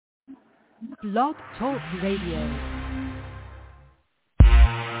Blog Talk Radio.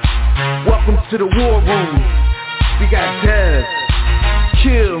 Welcome to the War Room. We got Dev,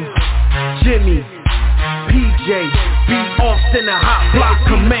 Kill, Jimmy, PJ, B. Austin, the Hot Block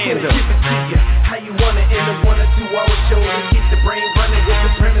Commander. Give it to you how you want it in a 1 or 2 hour show to keep the brain running with the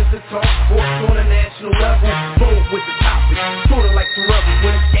premise to talk sports on a national level. Bold with the topic, sorta like the rebels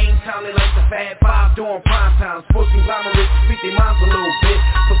when it's game time. They like the Fab Five during prime time. Sports conglomerates speak their minds a little bit.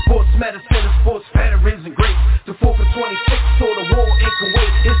 For sports medicine and sports veterans and greats. The 4th and 26th saw the war in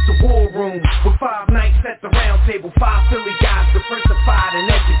Kuwait. It's the War Room with 5 nights at the round table. 5 Philly guys, diversified and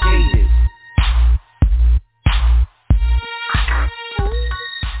educated.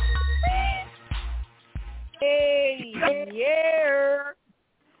 Hey, yeah.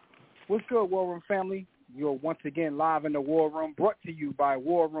 What's good, War Room family? You're once again live in the War Room, brought to you by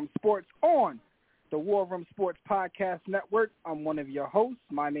War Room Sports on the War Room Sports Podcast Network. I'm one of your hosts.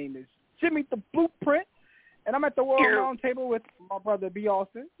 My name is Jimmy the Blueprint, and I'm at the War Room Round Table with my brother B.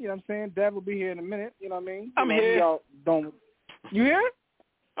 Austin. You know what I'm saying? Dev will be here in a minute. You know what I mean? I'm here. Y'all don't. You here?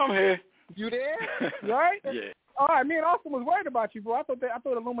 I'm here. You there? You all right? Yeah. All right, me and Austin was worried about you, bro. I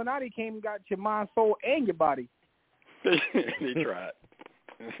thought Illuminati came and got your mind, soul, and your body. They tried.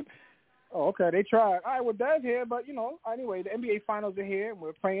 Oh, okay, they tried. All right, well, Dev's here, but, anyway, the NBA Finals are here, and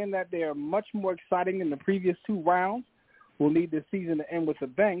we're praying that they are much more exciting than the previous 2 rounds. We'll need this season to end with a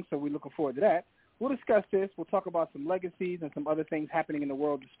bang, so we're looking forward to that. We'll discuss this. We'll talk about some legacies and some other things happening in the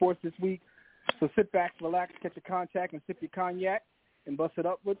world of sports this week. So sit back, relax, catch your contact, and sip your cognac, and bust it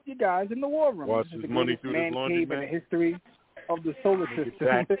up with you guys in the War Room. Watch this is his the money greatest through man this laundry, cave in man. the history of the solar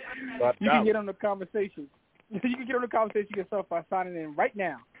system. You can get on the conversation. You can get on the conversation yourself by signing in right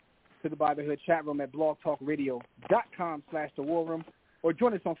now to the By the Hood chat room at blogtalkradio.com/The War Room, or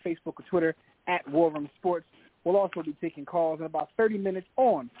join us on Facebook or Twitter at War Room Sports. We'll also be taking calls in about 30 minutes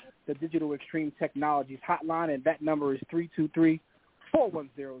on the Digital Extreme Technologies hotline, and that number is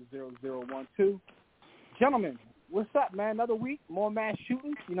 323-410-0012. Gentlemen, what's up, man? Another week, more mass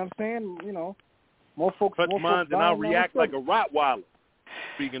shootings. You know what I'm saying? More folks. Touch mine, and I'll react like a Rottweiler.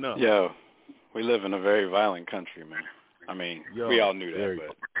 Speaking of. Yo, we live in a very violent country, man. I mean, we all knew that,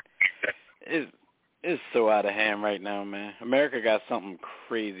 but it's so out of hand right now, man. America got something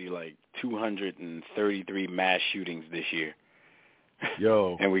crazy like 233 mass shootings this year.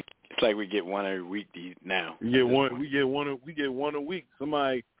 Yo, and it's like we get one every week now. We get one a week.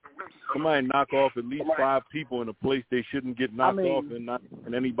 Somebody knock off at least 5 people in a place they shouldn't get knocked off, and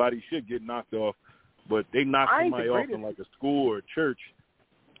anybody should get knocked off. But they knock somebody off in like a school or a church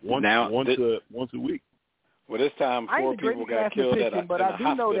once a week. Well, this time 4 people got killed at a but I do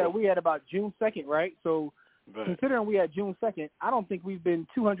know that hospital. we had about June 2nd, right? So considering we had June 2nd, I don't think we've been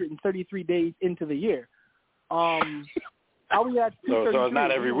 233 days into the year. How we at 233? So it's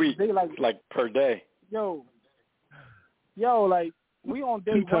not every week. It's like per day. Yo, like we on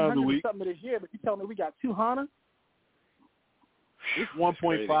day 100 or something of this year, but you tell me we got 200? It's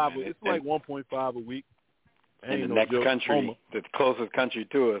 1.5. It's like 1.5 a week. And the next country, the closest country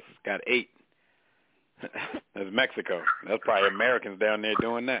to us, got 8. That's Mexico. That's probably Americans down there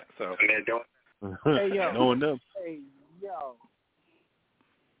doing that. So hey, yo. Knowing them. Hey, yo.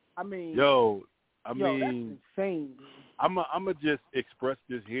 I mean, that's insane. I'ma just express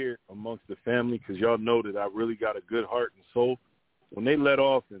this here amongst the family because y'all know that I really got a good heart and soul. When they let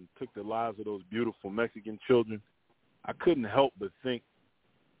off and took the lives of those beautiful Mexican children, I couldn't help but think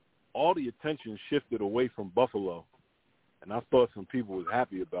all the attention shifted away from Buffalo, and I thought some people was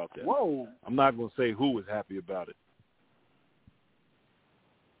happy about that. Whoa! I'm not going to say who was happy about it.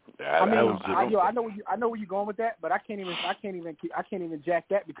 I know where you're going with that, but I can't even jack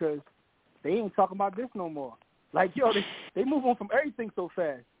that because they ain't talking about this no more. Like, yo, they move on from everything so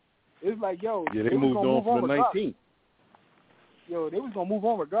fast. It's like, yo, they moved on from the 19th. Yo, they was gonna move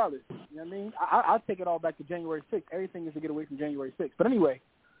on regardless. You know what I mean? I'll take it all back to January 6th. Everything is to get away from January 6th. But anyway,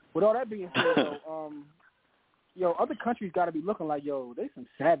 with all that being said, other countries got to be looking like, yo, they some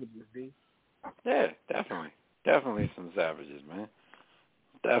savages, B. Yeah, definitely some savages, man.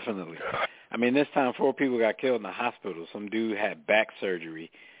 Definitely. I mean, this time 4 people got killed in the hospital. Some dude had back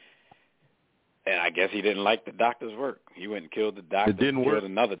surgery, and I guess he didn't like the doctor's work. He went and killed the doctor. It didn't killed work.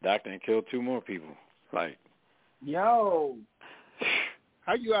 Another doctor and killed 2 more people. Like, yo,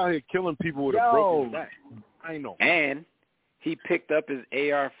 how you out here killing people with a broken back? I know. And he picked up his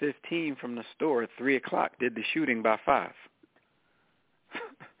AR-15 from the store at 3 o'clock. Did the shooting by 5.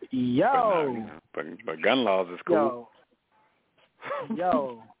 Yo, but gun laws is cool.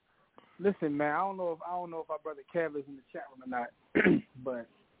 Yo, listen, man. I don't know if our brother Kev is in the chat room or not, but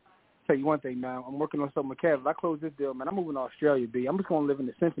tell you one thing, man. I'm working on something with Kev. If I close this deal, man, I'm moving to Australia, B. I'm just gonna live in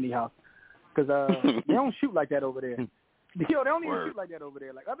the Symphony House. because they don't shoot like that over there. They don't even shoot like that over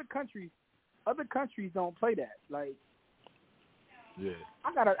there. Like other countries don't play that. Like, yeah.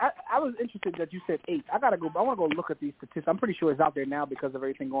 I was interested that you said 8. I want to go look at these statistics. I'm pretty sure it's out there now because of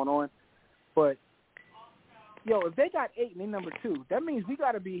everything going on. But if they got 8 and they number 2, that means we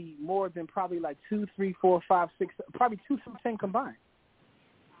got to be more than probably like 2, 3, 4, 5, 6, probably 2 through 10 combined.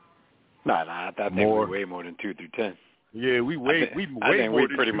 Nah, I think we're way more than 2 through 10. Yeah, we way more than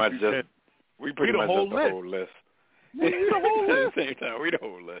pretty 2 much through 10. We pretty much just the whole list. We the whole list. At the same time, we the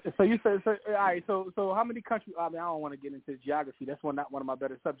whole list. So you said, all right. So how many countries? I mean, I don't want to get into geography. That's not one of my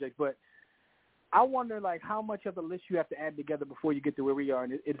better subjects. But I wonder, like, how much of the list you have to add together before you get to where we are.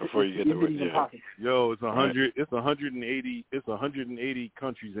 And before you get to where you are. Yo, it's 100. It's 180. It's 180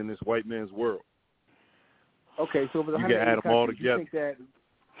 countries in this white man's world. Okay, so over the you can add them all together.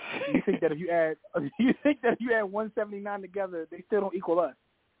 You think that if you add 179 together, they still don't equal us?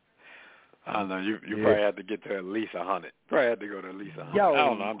 I don't know. You probably have to get to at least 100. Probably have to go to at least 100. Yo, I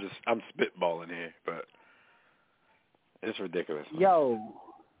don't know. I'm spitballing here, but it's ridiculous. Man. Yo,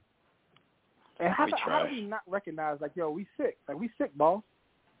 and how do we not recognize? Like, we sick. Like, we sick, boss.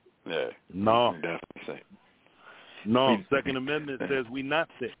 Yeah. No. Definitely sick. No. Second Amendment says we not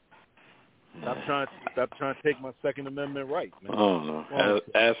sick. Stop trying to take my Second Amendment right, man. I don't know.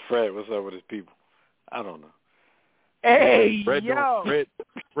 Ask Fred what's up with his people. I don't know. Hey, Fred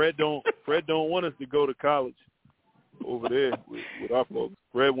don't want us to go to college over there with our folks.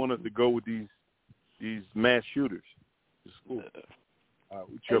 Fred want us to go with these mass shooters to school.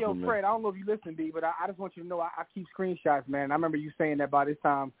 We tripping, man. Fred, I don't know if you listen, D, but I just want you to know I keep screenshots, man. I remember you saying that by this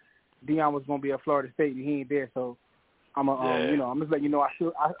time Deion was going to be at Florida State and he ain't there, so I'm I'm just letting you know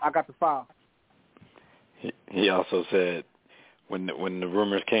I got the file. He also said when the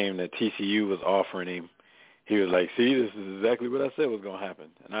rumors came that TCU was offering him, he was like, see, this is exactly what I said was going to happen.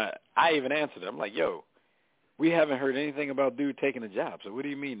 And I even answered him. I'm like, yo, we haven't heard anything about dude taking a job. So what do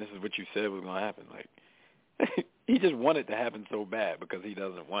you mean this is what you said was going to happen? Like, he just wanted to happen so bad because he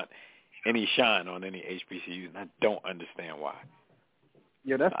doesn't want any shine on any HBCUs, and I don't understand why.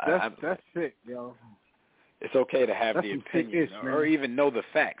 Yeah, that's sick, yo. It's okay to have the opinion or even know the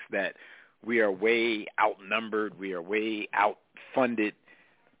facts that we are way outnumbered, we are way outfunded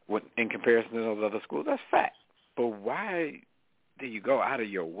in comparison to those other schools. That's fact. But why do you go out of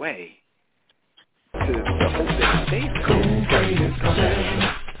your way to hope that they coming?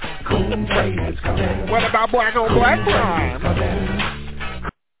 What about black on black crime?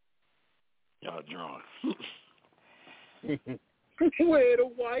 Y'all drawn. Where the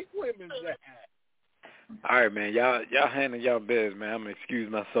white women's at? All right, man. Y'all handle y'all biz, man. I'm gonna excuse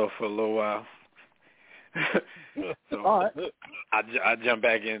myself for a little while. So, all right. I jump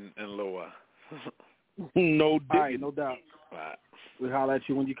back in a little while. No digging. All right, no doubt. All right. We'll holler at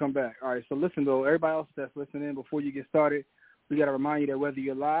you when you come back. All right, so listen, though, everybody else that's listening, before you get started, we got to remind you that whether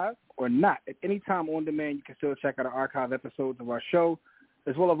you're live or not, at any time on demand, you can still check out our archive episodes of our show,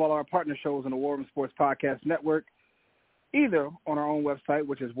 as well as all our partner shows on the War Room Sports Podcast Network, either on our own website,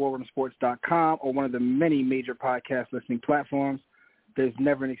 which is warroomsports.com, or one of the many major podcast listening platforms. There's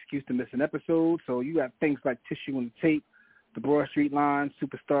never an excuse to miss an episode, so you have things like Tissue and the Tape, The Broad Street Line,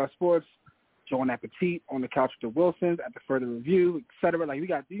 Superstar Sports, Joan Appetit, On the Couch with the Wilsons, At the Further Review, et cetera. Like, we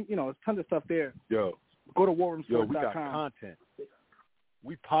got, there's tons of stuff there. Yo. Go to warroomsports.com. Yo, we got content.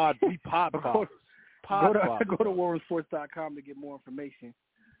 We pod Go to warroomsports.com to get more information.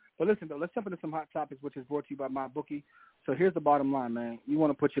 But listen, though, let's jump into some hot topics, which is brought to you by MyBookie. So here's the bottom line, man. You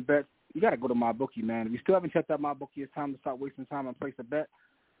want to put your bets, you got to go to MyBookie, man. If you still haven't checked out MyBookie, it's time to stop wasting time and place a bet.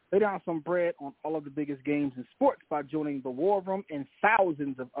 Lay down some bread on all of the biggest games in sports by joining the War Room and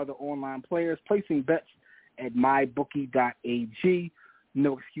thousands of other online players placing bets at mybookie.ag.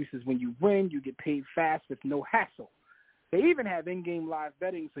 No excuses when you win. You get paid fast with no hassle. They even have in-game live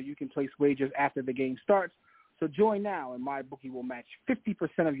betting so you can place wagers after the game starts. So join now, and MyBookie will match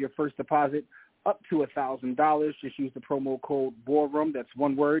 50% of your first deposit up to $1,000. Just use the promo code WARROOM, that's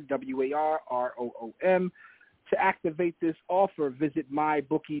one word, WARROOM. To activate this offer, visit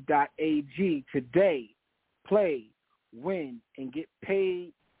mybookie.ag today. Play, win, and get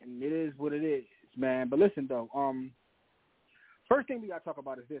paid, and it is what it is, man. But listen, though, first thing we got to talk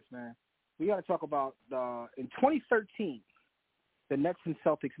about is this, man. We got to talk about in 2013, the Nets and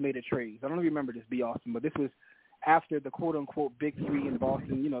Celtics made a trade. I don't know if you remember this, B. Austin, but this was after the quote-unquote Big Three in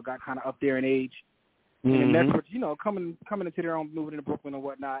Boston, got kind of up there in age. And the Nets were, coming into their own, moving into Brooklyn and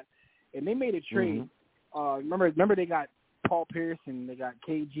whatnot. And they made a trade. Remember they got Paul Pierce and they got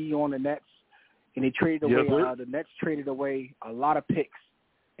KG on the Nets, and they traded away. The Nets traded away a lot of picks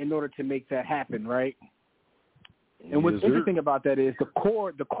in order to make that happen, right? And what's interesting about that is the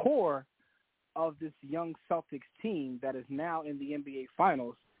core of this young Celtics team that is now in the NBA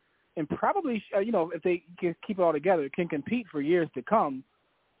Finals and probably, if they can keep it all together, can compete for years to come,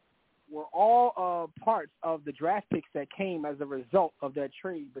 were all parts of the draft picks that came as a result of that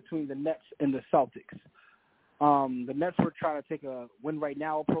trade between the Nets and the Celtics. The Nets were trying to take a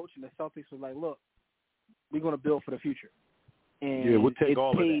win-right-now approach, and the Celtics was like, look, we're going to build for the future. And we'll take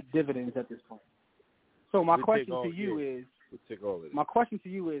all it paid of that. dividends at this point. So my question to you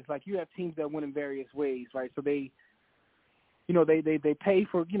is, like, you have teams that win in various ways, right? So they pay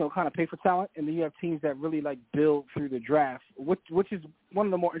for, kind of pay for talent, and then you have teams that really, like, build through the draft, which is one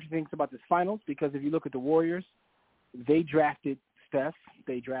of the more interesting things about this finals, because if you look at the Warriors, they drafted Steph,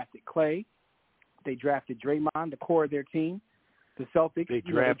 they drafted Clay, they drafted Draymond, the core of their team. The Celtics, they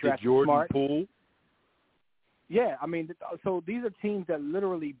drafted Jordan Smart. Poole. Yeah, I mean, so these are teams that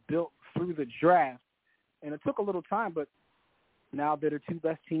literally built through the draft, and it took a little time, but now they're the two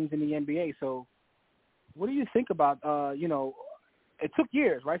best teams in the NBA. So what do you think about, it took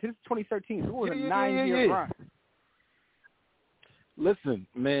years, right? This is 2013. So it was a 9-year run. Listen,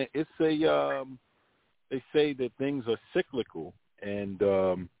 man, it's they say that things are cyclical, and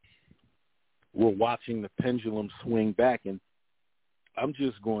we're watching the pendulum swing back, and I'm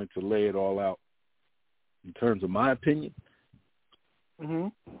just going to lay it all out in terms of my opinion. Mm-hmm.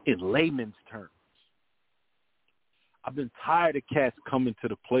 In layman's terms, I've been tired of cats coming to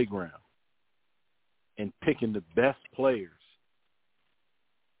the playground and picking the best players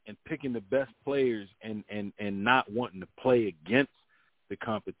and not wanting to play against the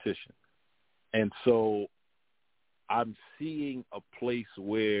competition. And so I'm seeing a place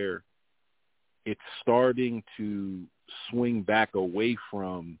where it's starting to swing back away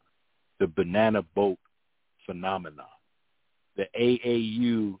from the banana boat phenomenon. The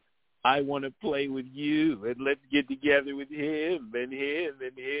AAU, I want to play with you, and let's get together with him and him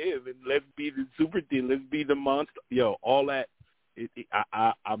and him, and let's be the super team, let's be the monster. Yo, all that,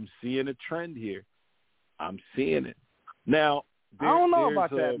 I'm seeing a trend here. I'm seeing it. Now, I don't know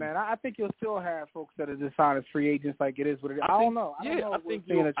about that, man. I think you'll still have folks that are just signed as free agents, like it is what it is. I don't know. I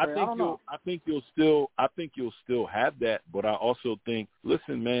think you'll still have that, but I also think,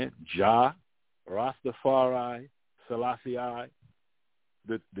 listen, man, Ja, Rastafari, Selassie,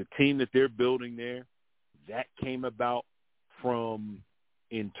 the team that they're building there, that came about from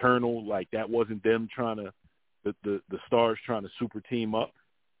internal, like that wasn't them trying to, the stars trying to super team up.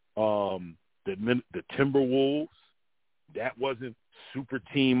 The Timberwolves, that wasn't super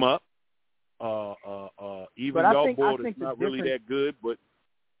team up. Even y'all board is not really that good, but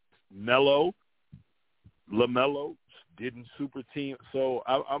LaMelo didn't super team. So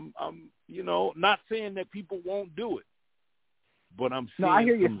I'm not saying that people won't do it, but I'm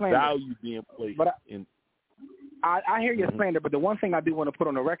seeing some value being placed in. I hear your slander, but the one thing I do want to put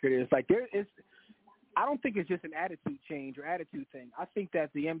on the record is, like, I don't think it's just an attitude change or attitude thing. I think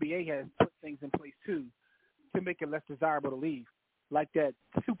that the NBA has put things in place too to make it less desirable to leave, like that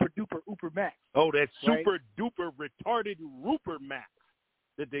super duper Uber Max. Oh, that super duper retarded Rupert Max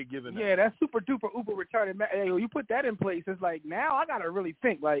that they're giving. Yeah, that super duper Uber retarded Max. Hey, you put that in place, it's like now I gotta really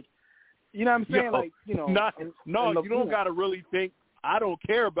think. Like, you know what I'm saying? You don't gotta really think. I don't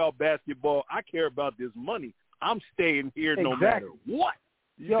care about basketball. I care about this money. I'm staying here no matter what.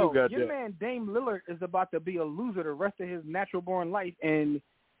 Your man Dame Lillard is about to be a loser the rest of his natural-born life, and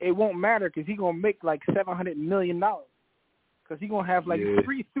it won't matter because he's going to make like $700 million because he's going to have like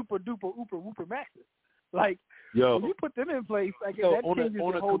 3 super-duper Uber Maxes. Like, when you put them in place, like, that changes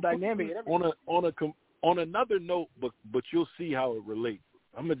the whole dynamic. On another note, but you'll see how it relates.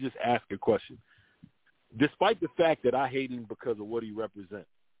 I'm going to just ask a question. Despite the fact that I hate him because of what he represents,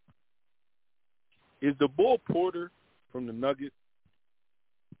 is the Bull Porter from the Nuggets,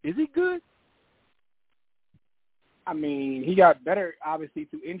 is he good? I mean, he got better, obviously,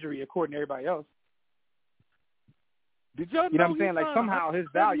 through injury, according to everybody else. Did y'all know what I'm saying? Like, somehow his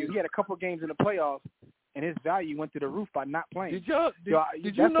value, he had a couple games in the playoffs, and his value went through the roof by not playing. Did you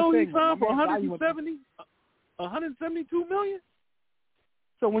know he signed for $172 million?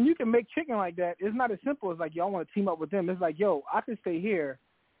 So when you can make chicken like that, it's not as simple as, like, y'all want to team up with them. It's like, yo, I could stay here,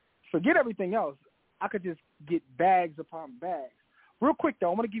 forget everything else. I could just get bags upon bags. Real quick,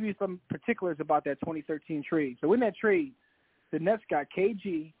 though, I want to give you some particulars about that 2013 trade. So in that trade, the Nets got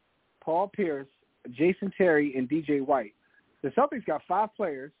KG, Paul Pierce, Jason Terry, and DJ White. The Celtics got 5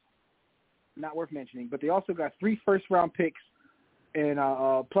 players, not worth mentioning, but they also got 3 first-round picks and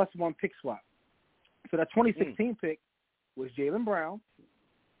plus 1 pick swap. So that 2016 pick was Jaylen Brown,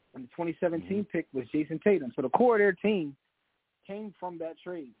 and the 2017 pick was Jason Tatum. So the core of their team came from that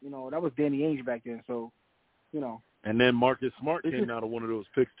trade. That was Danny Ainge back then. So, And then Marcus Smart came out of one of those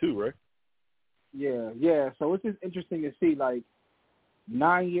picks too, right? Yeah. So it's just interesting to see, like,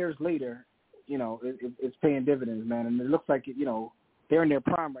 9 years later, you know, it's paying dividends, man. And it looks like, you know, they're in their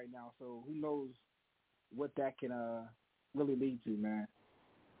prime right now. So who knows what that can really lead to, man.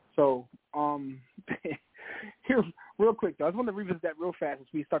 So here, real quick, though, I just want to revisit that real fast as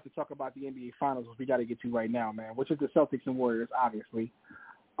we start to talk about the NBA Finals, which we got to get to right now, man, which is the Celtics and Warriors, obviously.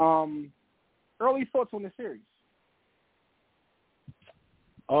 Early thoughts on the series?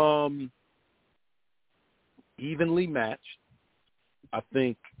 Evenly matched.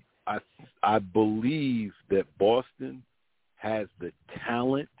 I believe that Boston has the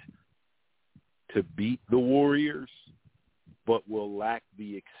talent to beat the Warriors, but will lack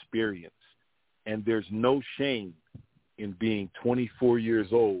the experience. And there's no shame in being 24 years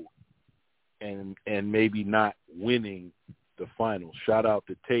old and maybe not winning the finals. Shout out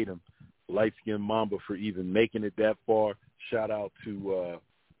to Tatum, light-skinned Mamba, for even making it that far. Shout out to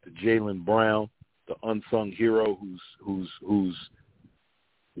Jaylen Brown, the unsung hero who's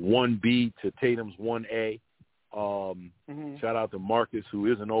 1B to Tatum's 1A. Shout out to Marcus,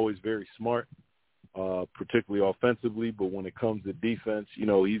 who isn't always very smart, particularly offensively, but when it comes to defense, you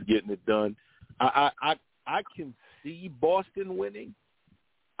know, he's getting it done. I can see Boston winning.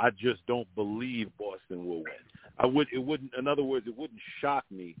 I just don't believe Boston will win. In other words, it wouldn't shock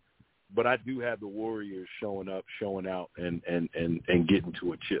me, but I do have the Warriors showing up, showing out, and getting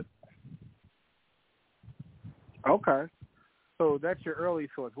to a chip. Okay. So that's your early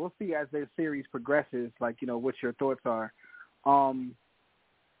thoughts. We'll see as their series progresses, like, you know, what your thoughts are. Boston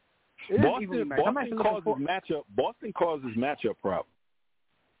causes matchup problems.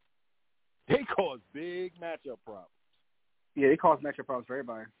 They cause big matchup problems. Yeah, they cause matchup problems for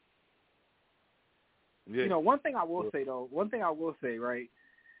everybody. Yeah. You know, one thing I will say, right,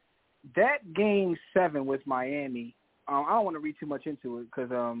 that Game 7 with Miami, I don't want to read too much into it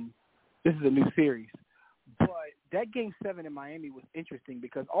because this is a new series. But that Game 7 in Miami was interesting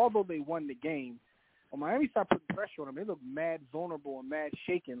because although they won the game, when Miami started putting pressure on them, they looked mad vulnerable and mad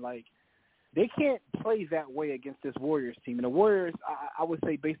shaken. Like, they can't play that way against this Warriors team. And the Warriors, I would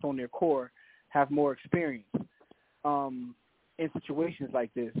say, based on their core, have more experience in situations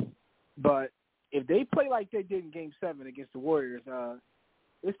like this. But if they play like they did in Game 7 against the Warriors,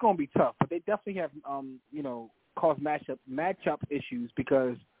 it's going to be tough. But they definitely have, caused matchup issues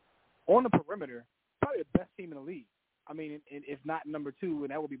because on the perimeter, probably the best team in the league. I mean, if not number 2,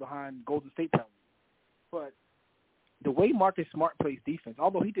 and that would be behind Golden State Pelicans. But the way Marcus Smart plays defense,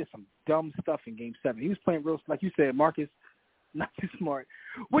 although he did some dumb stuff in Game 7, he was playing real, like you said, Marcus, not too smart,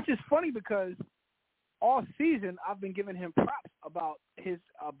 which is funny because all season I've been giving him props about his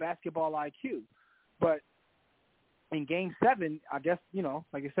basketball IQ. But in Game 7, I guess, you know,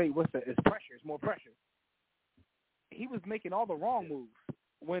 like I say, it's pressure. It's more pressure. He was making all the wrong moves.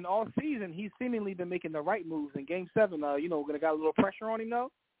 When all season he's seemingly been making the right moves. In Game 7, got a little pressure on him,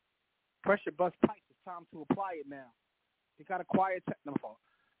 though. Pressure bust pipes. It's time to apply it now. He got a quiet no fault.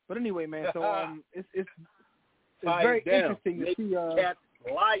 But anyway, man, so it's very interesting to see. Cats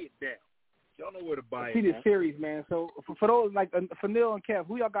lie it down. Y'all know where to buy it. See this series, man. So for those like for Neil and Kev,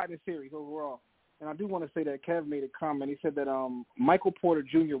 who y'all got in the series overall? And I do want to say that Kev made a comment. He said that Michael Porter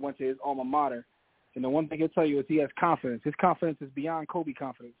Jr. went to his alma mater. And the one thing he'll tell you is he has confidence. His confidence is beyond Kobe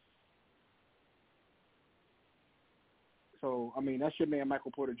confidence. So, I mean, that's your man,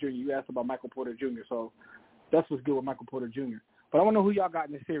 Michael Porter Jr. You asked about Michael Porter Jr., so that's what's good with Michael Porter Jr. But I want to know who y'all got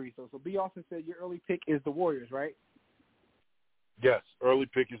in the series. So B. Austin said your early pick is the Warriors, right? Yes, early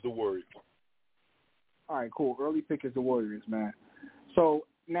pick is the Warriors. All right, cool. Early pick is the Warriors, man. So,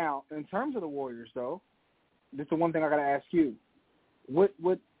 now, in terms of the Warriors, though, this is the one thing I got to ask you. What's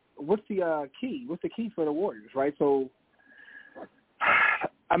the key? What's the key for the Warriors, right? So,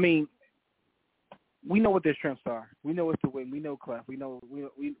 I mean, we know what their strengths are. We know it's to win. We know Clef. We know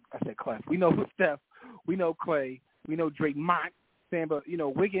Clef. We know Steph. We know Clay. We know Draymond. But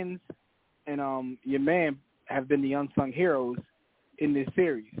Wiggins and your man have been the unsung heroes in this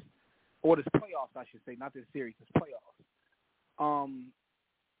series, or this playoffs, I should say, not this series, this playoffs.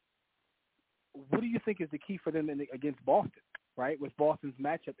 What do you think is the key for them against Boston? Right, with Boston's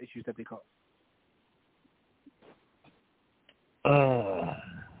matchup issues that they cause.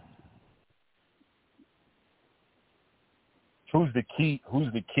 Who's the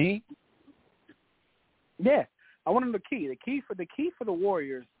key? Yeah, I want to know the key. The key for the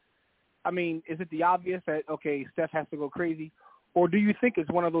Warriors. I mean, is it the obvious that Steph has to go crazy, or do you think it's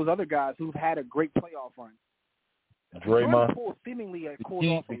one of those other guys who've had a great playoff run? Draymond. Seemingly cooled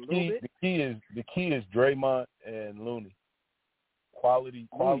off a little bit. The key is Draymond and Looney. Quality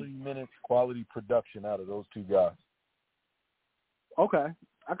minutes, quality production out of those two guys. Okay.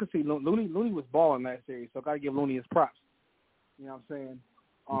 I could see Looney was balling that series, so I got to give Looney his props. You know what I'm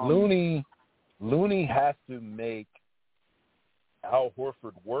saying? Looney has to make Al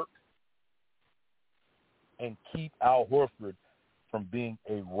Horford work and keep Al Horford from being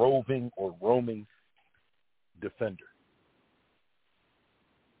a roving or roaming defender.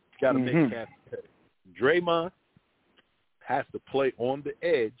 Got to make cats pay. Draymond has to play on the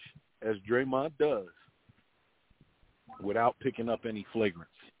edge, as Draymond does, without picking up any flagrants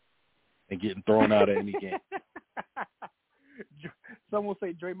and getting thrown out of any game. Some will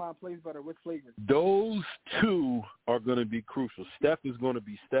say Draymond plays better with flagrants. Those two are going to be crucial. Steph is going to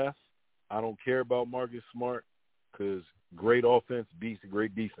be Steph. I don't care about Marcus Smart because great offense beats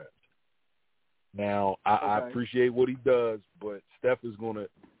great defense. Now, I appreciate what he does, but Steph is going to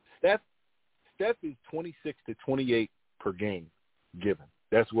 – Steph is 26 to 28 per game given.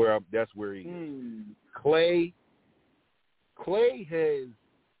 That's where he is. Clay has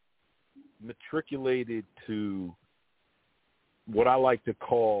matriculated to what I like to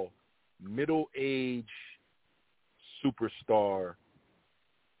call middle-age superstar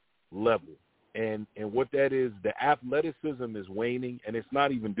level. And what that is, the athleticism is waning, and it's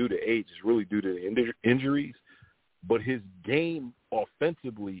not even due to age. It's really due to injuries. But his game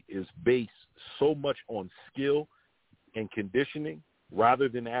offensively is based so much on skill and conditioning rather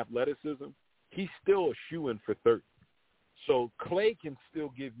than athleticism. He's still a shoo-in for 30. So Clay can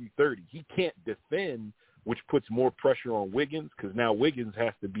still give you 30. He can't defend, which puts more pressure on Wiggins because now Wiggins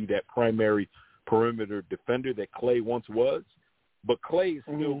has to be that primary perimeter defender that Clay once was. But Clay is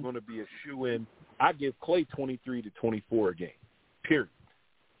still going to be a shoo-in. I give Clay 23 to 24 a game, period.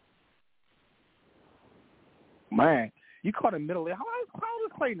 Man, you caught him middle. How old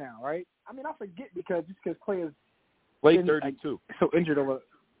is Clay now, right? I mean, I forget because Clay is Clay 32. So injured over.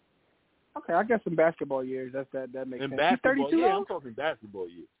 Okay, I guess in basketball years, that makes sense. Basketball, He's 32 I'm talking basketball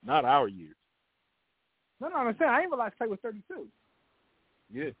years, not our years. No, I'm saying I didn't realize Clay was 32.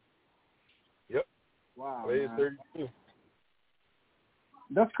 Yeah. Yep. Wow. Clay is 32.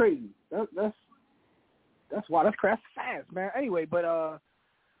 That's crazy. That's wow. That's fast, man. Anyway, but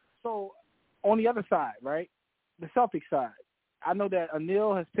so on the other side, right, the Celtics side, I know that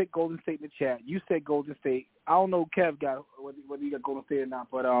Anil has picked Golden State in the chat. You said Golden State. I don't know Kev got whether you got Golden State or not,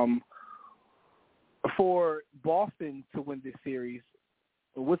 but for Boston to win this series,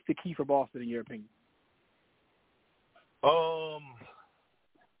 what's the key for Boston in your opinion?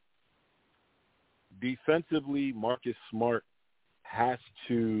 Defensively, Marcus Smart has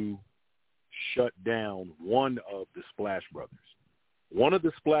to shut down one of the Splash Brothers. One of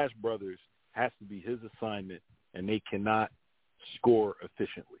the Splash Brothers has to be his assignment, and they cannot score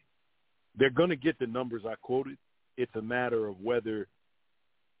efficiently. They're going to get the numbers I quoted. It's a matter of whether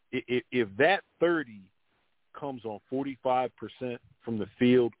if that 30 comes on 45% from the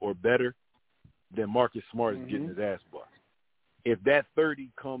field or better, then Marcus Smart is getting his ass bust. If that 30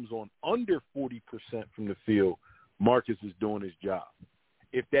 comes on under 40% from the field, Marcus is doing his job.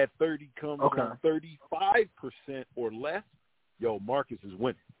 If that 30 comes on 35% or less, Marcus is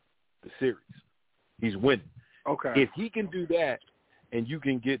winning the series. He's winning. Okay. If he can do that and you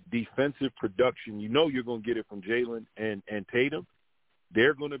can get defensive production, you're going to get it from Jalen and Tatum.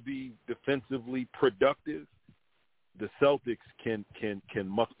 They're going to be defensively productive. The Celtics can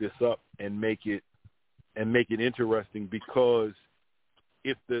muck this up and make it interesting because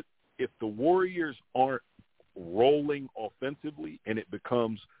if the Warriors aren't rolling offensively and it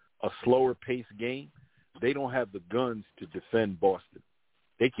becomes a slower paced game, they don't have the guns to defend Boston.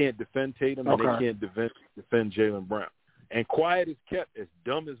 They can't defend Tatum and they can't defend Jaylen Brown. And quiet is kept, as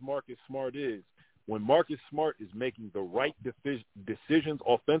dumb as Marcus Smart is. When Marcus Smart is making the right decisions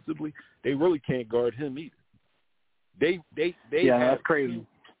offensively, they really can't guard him either. They have that's crazy.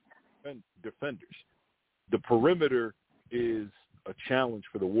 Defenders. The perimeter is a challenge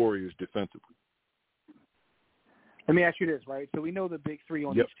for the Warriors defensively. Let me ask you this, right? So we know the big three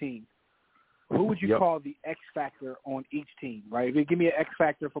on each team. Who would you call the X factor on each team, right? Give me an X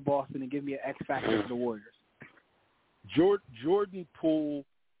factor for Boston and give me an X factor for the Warriors. Jordan Poole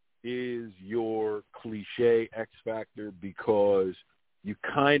is your cliche X factor because you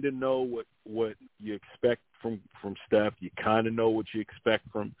kind of know what you expect from Steph. You kind of know what you expect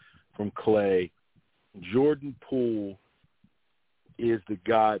from Clay. Jordan Poole is the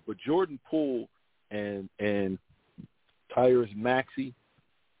guy, but Jordan Poole and Tyrese Maxey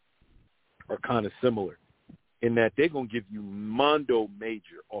are kind of similar in that they're going to give you mondo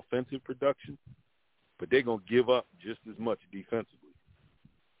major offensive production, but they're going to give up just as much defensively.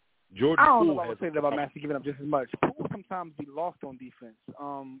 Jordan I don't Poole know if I would say that about Maxey giving up just as much. Poole sometimes be lost on defense,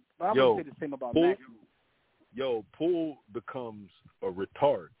 but I wouldn't say the same about Maxey. Poole becomes a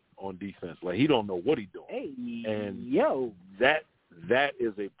retard on defense. Like, he don't know what he's doing. Hey, and that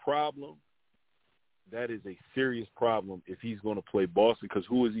is a problem. That is a serious problem if he's going to play Boston, because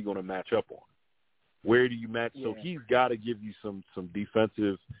who is he going to match up on? Where do you match? Yeah. So he's got to give you some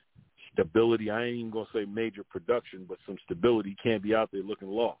defensive stability. I ain't even going to say major production, but some stability. He can't be out there looking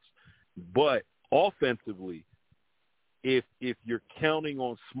lost. But offensively, if you're counting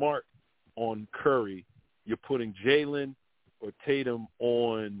on Smart on Curry, you're putting Jalen or Tatum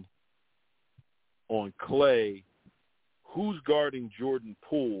on Clay, who's guarding Jordan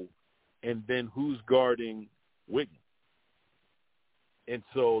Poole, and then who's guarding Wiggins? And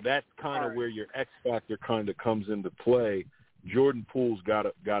so that's kind of where your X factor kind of comes into play. Jordan Poole's got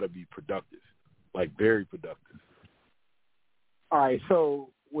to be productive, like very productive. All right. So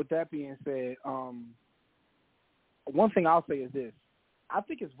with that being said, one thing I'll say is this: I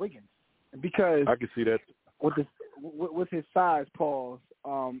think it's Wiggins, because I can see that with his size, Paul,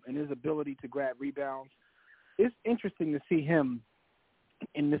 and his ability to grab rebounds. It's interesting to see him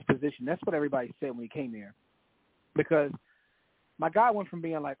in this position. That's what everybody said when he came there, because my guy went from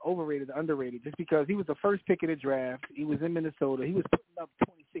being like overrated to underrated just because he was the first pick of the draft. He was in Minnesota. He was putting up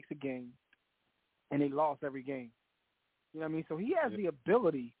 26 a game, and he lost every game. You know what I mean? So he has the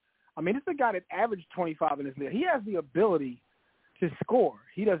ability. I mean, this is a guy that averaged 25 in his league. He has the ability to score.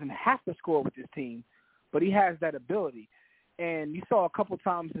 He doesn't have to score with this team, but he has that ability. And you saw a couple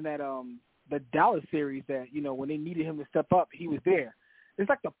times in that the Dallas series that, you know, when they needed him to step up, he was there. It's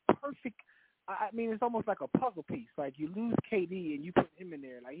like the perfect – I mean, it's almost like a puzzle piece. Like, you lose KD and you put him in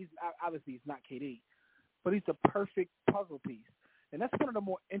there. Like, he's not KD, but he's the perfect puzzle piece. And that's one of the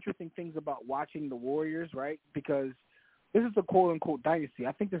more interesting things about watching the Warriors, right? Because this is a quote-unquote dynasty.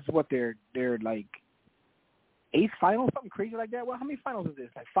 I think this is what they're like 8th finals, something crazy like that. Well, how many finals is this?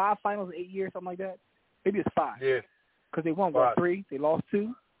 Like 5 finals in 8 years, something like that? Maybe it's 5. Yeah. Because they won, 3? They lost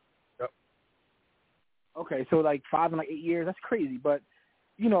 2? Yep. Okay, so like 5 in like 8 years. That's crazy. But,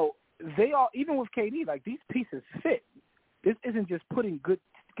 you know, they all, even with KD, like, these pieces fit. This isn't just putting great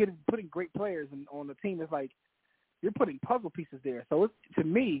players on the team. It's like you're putting puzzle pieces there. So to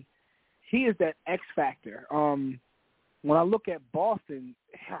me, he is that X factor. When I look at Boston,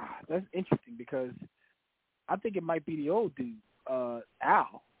 that's interesting because I think it might be the old dude,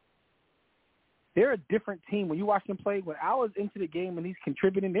 Al. They're a different team. When you watch them play, when Al is into the game and he's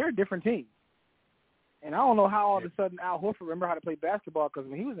contributing, they're a different team. And I don't know how all of a sudden Al Horford remember how to play basketball, because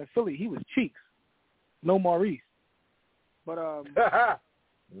when he was in Philly, he was cheeks. No Maurice. But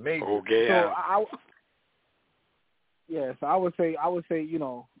maybe. Okay. So I would say, you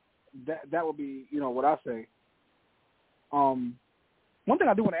know, that would be, you know, what I say. One thing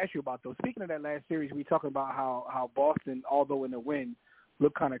I do want to ask you about, though, speaking of that last series, we talking about how Boston, although in the win,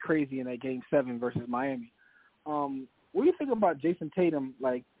 looked kind of crazy in that Game 7 versus Miami. What do you think about Jason Tatum,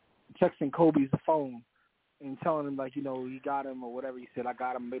 like, texting Kobe's phone and telling him, like, you know, he got him or whatever he said, I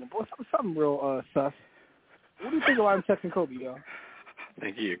got him, made him, boy, something real sus. What do you think about him texting Kobe, yo? I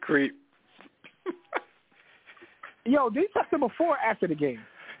think he a creep. Yo, did he text him before or after the game?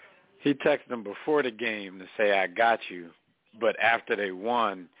 He texted him before the game to say, I got you. But after they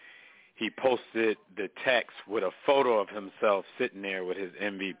won, he posted the text with a photo of himself sitting there with his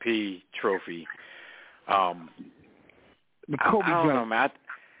MVP trophy. The Kobe I don't know, man.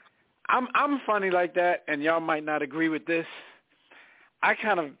 I'm funny like that, and y'all might not agree with this.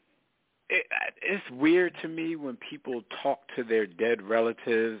 It's weird to me when people talk to their dead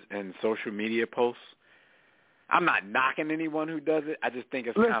relatives in social media posts. I'm not knocking anyone who does it. I just think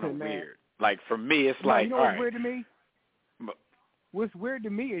it's kind of weird. Like, for me, it's like, you know all what's right. weird to me? What's weird to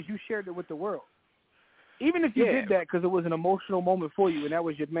me is you shared it with the world. Even if you did that because it was an emotional moment for you and that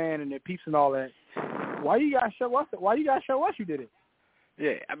was your man and their peeps and all that, why you gotta show us? Why you gotta show us you did it?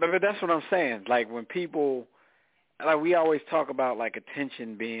 Yeah, but that's what I'm saying. Like, when people, like, we always talk about, like,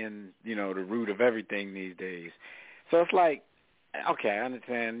 attention being, you know, the root of everything these days. So it's like, okay, I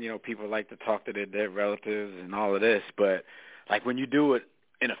understand, you know, people like to talk to their dead relatives and all of this, but, like, when you do it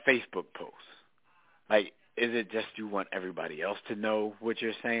in a Facebook post, like, is it just you want everybody else to know what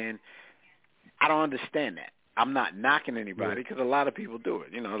you're saying? I don't understand that. I'm not knocking anybody because a lot of people do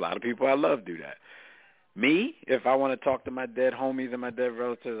it. You know, a lot of people I love do that. Me, if I want to talk to my dead homies and my dead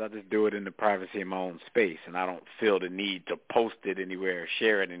relatives, I just do it in the privacy of my own space, and I don't feel the need to post it anywhere or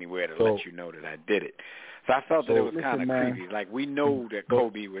share it anywhere to let you know that I did it. So I felt that it was kind of creepy. Like, we know that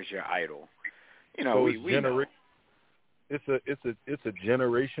Kobe was your idol. You know, we know. It's a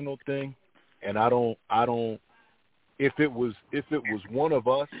generational thing, and I don't. If it was one of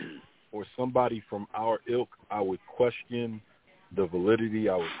us or somebody from our ilk, I would question the validity.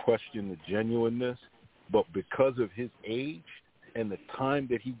 I would question the genuineness. But because of his age, and the time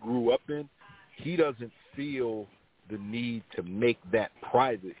that he grew up in, he doesn't feel the need to make that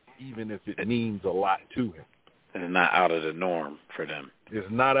private, even if it means a lot to him. And it's not out of the norm for them. It's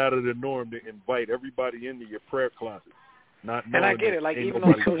not out of the norm to invite everybody into your prayer closet. Not and I get it. Like, even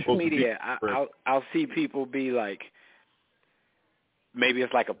on social media, I'll see people be like, maybe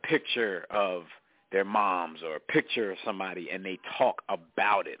it's like a picture of their moms or a picture of somebody, and they talk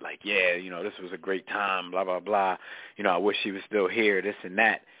about it. Like, yeah, this was a great time, blah, blah, blah. I wish she was still here, this and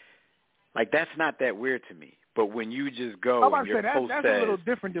that. Like, that's not that weird to me. But when you just go and your post that's says, a little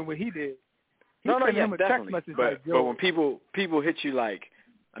different than what he did. Yeah, definitely. But when people hit you like,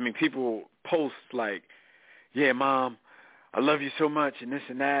 people post like, yeah, Mom, I love you so much and this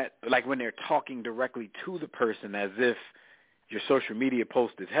and that, like when they're talking directly to the person as if your social media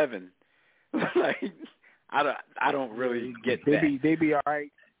post is heaven, like, I don't really get that. They be all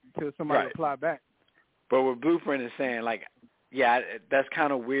right until somebody reply back. But what Blueprint is saying, like, yeah, that's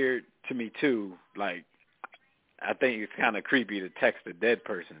kind of weird to me too. Like, I think it's kind of creepy to text a dead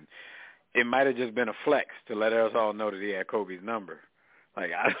person. It might have just been a flex to let us all know that he had Kobe's number.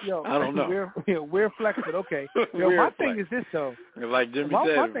 Like, I don't know. We're flexing, okay. My thing is this, though. Like Jimmy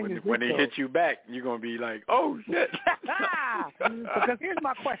said, when he hits you back, you're going to be like, oh, shit. Because here's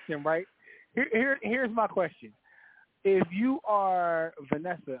my question, right? Here's my question. If you are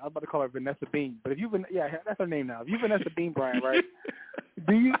Vanessa, I'm about to call her Vanessa Bean, but if you, that's her name now. If you Vanessa Bean, Brian, right?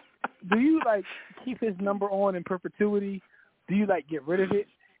 Do you like keep his number on in perpetuity? Do you like get rid of it?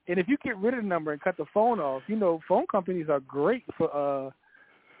 And if you get rid of the number and cut the phone off, phone companies are great for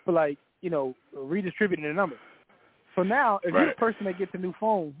like, redistributing the number. So now, if you're the person that gets a new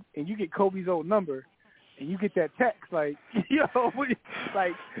phone and you get Kobe's old number and you get that text, like,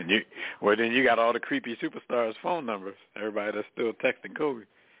 like. Then you got all the creepy superstars' phone numbers. Everybody that's still texting Kobe.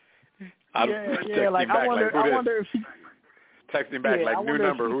 I wonder if she. Texting back like, new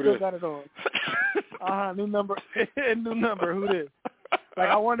number, who this? Got it on. New number, who this? Like,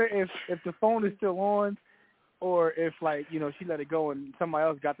 I wonder if the phone is still on, or if, like, she let it go and somebody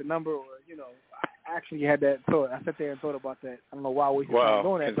else got the number, or, I actually had that thought. I sat there and thought about that. I don't know why we wasted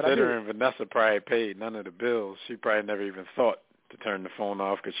doing that, but I did. Considering Vanessa probably paid none of the bills, she probably never even thought to turn the phone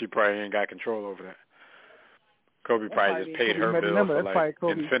off because she probably ain't got control over that. Kobe probably just paid her bill for, like,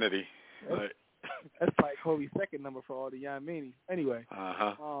 infinity. That's probably Kobe's second number for all the young meanies. Anyway.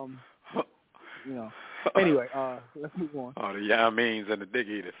 Anyway, let's move on. All the Yamins and the dig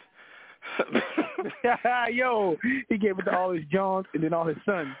eaters. Yo, he gave it to all his Johns and then all his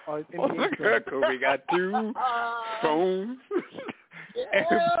sons. Kobe got 2 phones.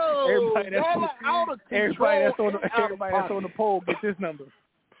 Everybody that's on the pole get this number.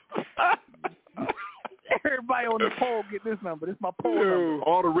 Everybody on the pole get this number. This is my pole number.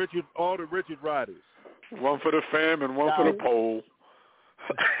 All the Richard riders. One for the fam and one for the pole.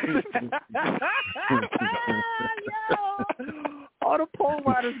 All the pole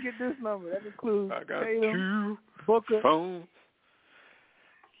riders get this number. That includes Tatum, Booker, phones.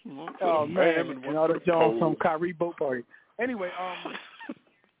 Oh man, and all the Jones from Kyrie boat party. Anyway,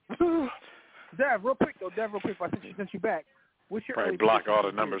 Dev, real quick, since you back, what's your probably block all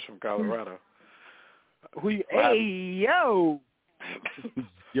the numbers from Colorado. Hey, yo.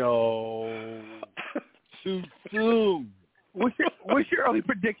 Too soon. What's your early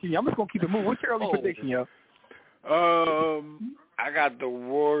prediction? I'm just gonna keep it moving. What's your early prediction, yo? I got the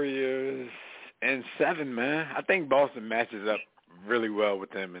Warriors in 7, man. I think Boston matches up really well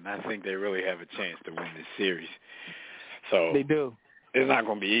with them, and I think they really have a chance to win this series. So they do. It's not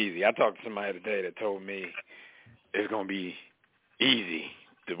going to be easy. I talked to somebody today that told me it's going to be easy.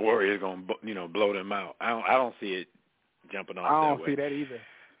 The Warriors going to, blow them out. I don't see it jumping off that way. I don't see that either.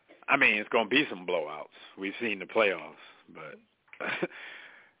 I mean, it's going to be some blowouts. We've seen the playoffs, but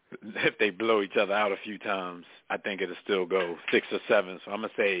if they blow each other out a few times, I think it'll still go 6 or 7. So I'm going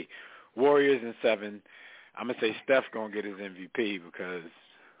to say Warriors in 7. I'm going to say Steph going to get his MVP because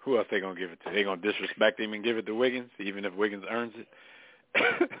who else they going to give it to? They going to disrespect him and give it to Wiggins, even if Wiggins earns it?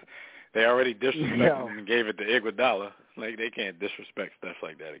 They already disrespected him and gave it to Iguodala. Like, they can't disrespect Steph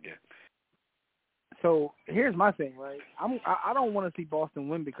like that again. So here's my thing, right? I don't want to see Boston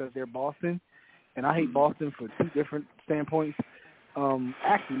win because they're Boston, and I hate Boston for 2 different standpoints.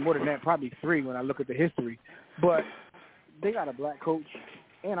 Actually, more than that, probably 3 when I look at the history. But they got a black coach,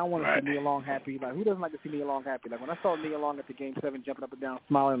 and I want to see Nia Long happy. Like, who doesn't like to see Nia Long happy? Like, when I saw Nia Long at the Game 7 jumping up and down,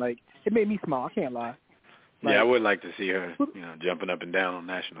 smiling, like, it made me smile. I can't lie. Like, I would like to see her, jumping up and down on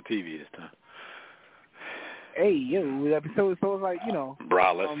national TV this time. Hey, so it's like,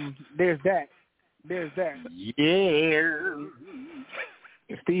 braless. There's that. Yeah.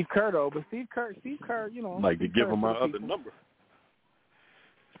 Steve Kerr, though. But Steve Kerr, like to give him my other number.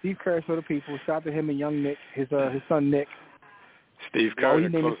 Steve Kerr for the people. Shout out to him and young Nick, his son Nick. Steve Kerr, the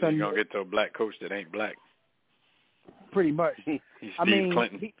he closest you're going to get to a black coach that ain't black. Pretty much. He's Steve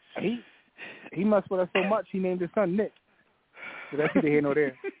Clinton. He must with us so much, he named his son Nick. So that's neither here nor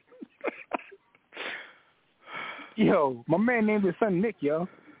there. Yo, my man named his son Nick, yo.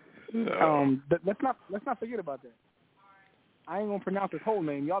 Let's not forget about that. I ain't gonna pronounce his whole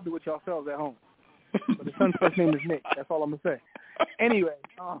name. Y'all do it yourselves at home. But his son's first name is Nick. That's all I'm gonna say. Anyway,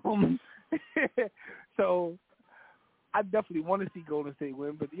 so I definitely want to see Golden State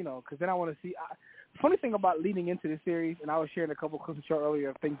win, but because then I want to see. Funny thing about leading into the series, and I was sharing a couple of clips with you earlier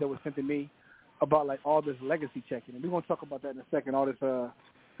of things that were sent to me about like all this legacy checking, and we're gonna talk about that in a second. All this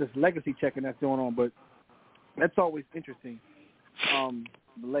legacy checking that's going on, but that's always interesting.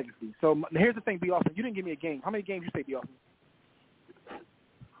 The legacy. So here's the thing, B. Austin. You didn't give me a game. How many games you say, B. Austin?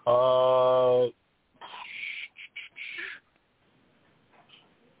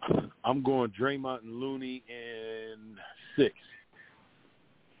 I'm going Draymond and Looney in 6.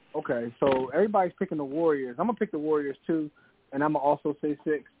 Okay, so everybody's picking the Warriors. I'm going to pick the Warriors, too, and I'm going to also say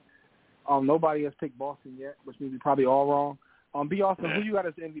 6. Nobody has picked Boston yet, which means we're probably all wrong. B. Austin, who you got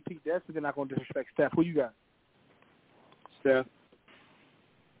as the MVP? That's they're not going to disrespect Steph. Who you got? Steph.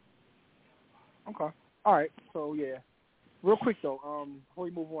 Okay. All right, so, yeah. Real quick, though, before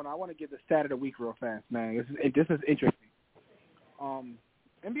we move on, I want to give the stat of the week real fast, man. This is interesting.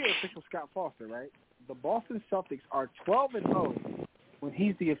 NBA official Scott Foster, right? The Boston Celtics are 12-0 when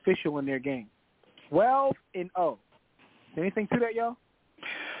he's the official in their game. 12-0. Anything to that, yo?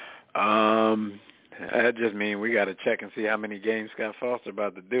 That just means we got to check and see how many games Scott Foster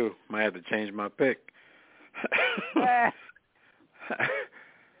about to do. Might have to change my pick.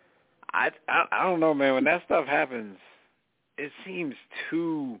 I don't know, man. When that stuff happens, it seems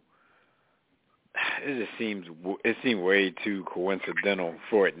way too coincidental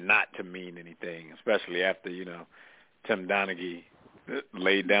for it not to mean anything, especially after, Tim Donaghy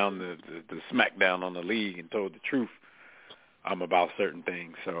laid down the smackdown on the league and told the truth about certain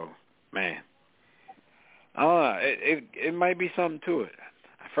things. So, man, I don't know. It might be something to it.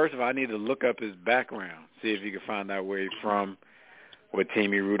 First of all, I need to look up his background, see if you can find out where he's from, what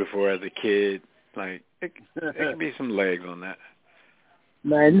team he rooted for as a kid. Like, it could be some legs on that.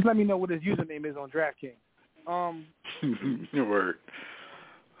 Man, just let me know what his username is on DraftKings. Word.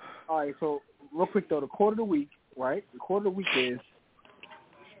 All right, so real quick, though, the quote of the week, right? The quote of the week is,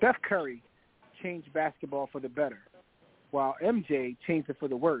 Steph Curry changed basketball for the better, while MJ changed it for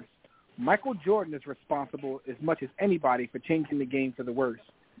the worse. Michael Jordan is responsible as much as anybody for changing the game for the worse.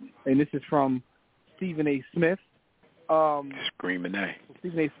 And this is from Stephen A. Smith. Screaming A.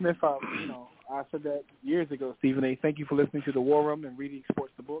 Stephen A. Smith, I said that years ago, Stephen A. Thank you for listening to The War Room and reading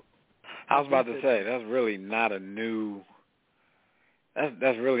Sports the Book. I was about to say, that's really not a new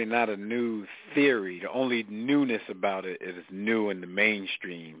theory. The only newness about it is it's new in the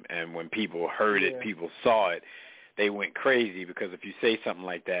mainstream, and when people heard it, people saw it, they went crazy, because if you say something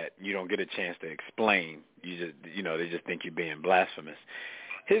like that, you don't get a chance to explain. You just, they just think you're being blasphemous.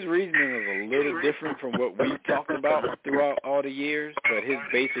 His reasoning was a little different from what we talked about throughout all the years, but his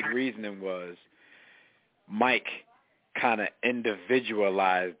basic reasoning was Mike kind of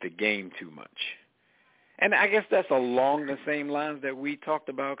individualized the game too much. And I guess that's along the same lines that we talked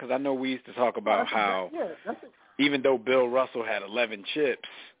about, because I know we used to talk about how even though Bill Russell had 11 chips,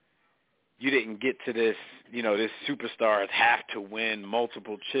 you didn't get to this, this superstars have to win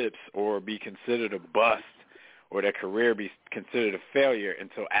multiple chips or be considered a bust or their career be considered a failure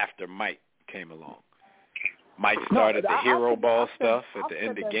until after Mike came along. Mike started the hero ball stuff at the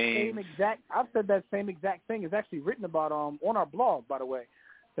end of games. I've said that same exact thing. It's actually written about on our blog, by the way,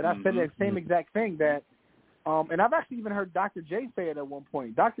 that I said that same exact thing that, and I've actually even heard Dr. J say it at one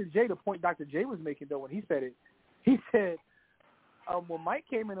point. The point Dr. J was making, though, when he said it, he said, when Mike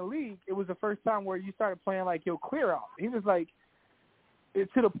came in the league, it was the first time where you started playing like, clear out. He was like, it's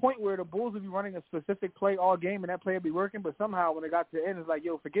to the point where the Bulls would be running a specific play all game and that play would be working, but somehow when it got to the end, it's like,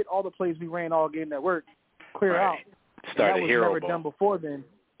 forget all the plays we ran all game that worked. Clear out. Started hero ball. That was never done before then.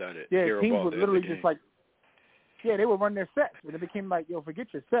 Hero teams ball would literally just they would run their sets. And it became like,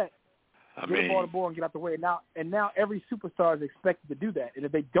 forget your set. Get the ball and get out the way. And now every superstar is expected to do that. And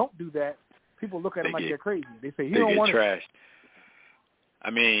if they don't do that, people look at them like they're crazy. They say, you don't want to. Trashed.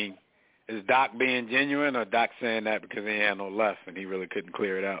 Is Doc being genuine, or Doc saying that because he had no left and he really couldn't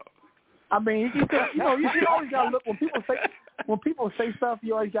clear it out? You always got to look when people say stuff.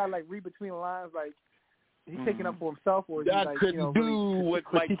 You always got to read between the lines, like he's taking up for himself, or Doc he's couldn't do what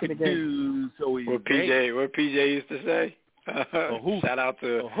Mike could do. So he what PJ used to say. Shout out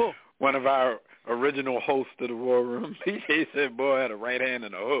to one of our original host of the War Room. PJ said, boy had a right hand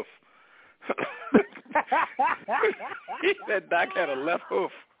and a hoof. He said Doc had a left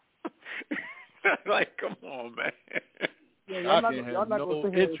hoof. Like, come on, man. Yeah, y'all not going to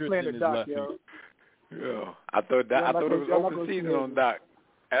sit here and slander Doc, yo. Yeah, I thought it was open season on Doc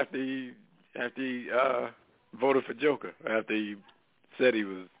after he voted for Joker, after he said he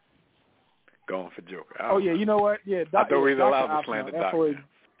was going for Joker. Oh, yeah, you know what? Yeah, Doc, I thought we were allowed to slander Doc.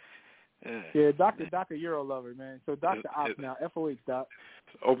 Yeah, Doc a Euro lover, man. So Doc's the ops now. FOH, Doc.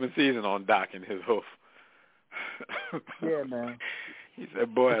 Open season on Doc and his hoof. Yeah, man. He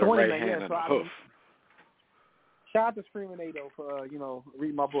said, boy had a right hand and a hoof. Shout out to Screaming Ado for,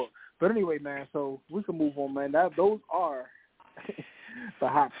 reading my book. But anyway, man, so we can move on, man. Those are the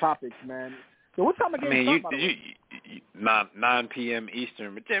hot topics, man. So what time of game is 9 p.m.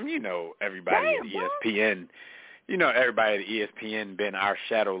 Eastern. But, Jim, everybody at ESPN. Everybody at ESPN been our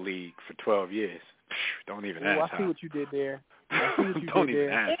shadow league for 12 years. Don't even ask I see what you did there. Don't even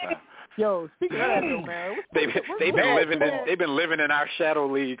ask how. Yo, speaking of that, though, man. They've been living in our shadow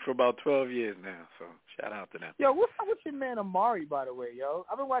league for about 12 years now. So shout out to them. Yo, what's up with your man Amari, by the way, yo?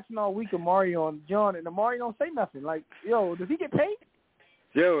 I've been watching all week Amari on John, and Amari don't say nothing. Like, yo, does he get paid?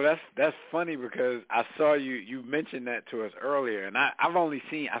 Yo, that's funny because I saw you mentioned that to us earlier, and I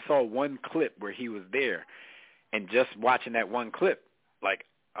saw one clip where he was there, and just watching that one clip, like,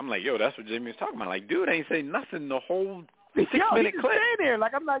 I'm like, yo, that's what Jimmy was talking about. Like, dude ain't say nothing the whole 6-minute clip. Stay there.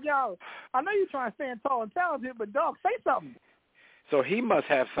 Like, I'm like, yo, I know you're trying to stand tall and talented, but dog, say something. So he must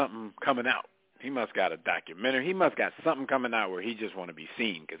have something coming out. He must got a documentary. He must got something coming out where he just want to be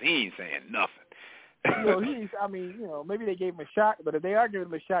seen because he ain't saying nothing. Maybe they gave him a shot, but if they are giving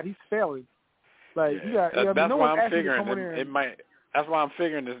him a shot, he's failing. Like, that's why I'm figuring That's why I'm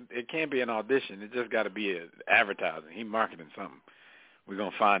figuring it can't be an audition. It just got to be an advertising. He marketing something. We're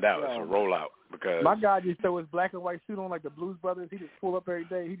gonna find out. It's a rollout because my guy just throw his black and white suit on like the Blues Brothers. He just pull up every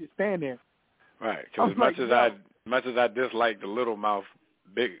day. He just stand there. Right. Because much as I dislike the little mouth,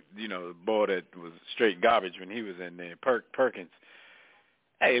 big, the boy that was straight garbage when he was in there, Perkins.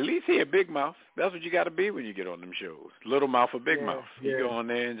 Hey, at least he a big mouth. That's what you got to be when you get on them shows. Little mouth or big mouth. You go on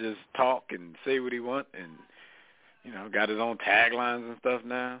there and just talk and say what he want, and got his own taglines and stuff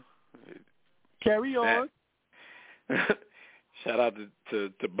now. Carry on. Shout out to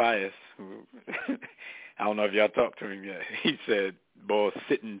Tobias. I don't know if y'all talked to him yet. He said, boy,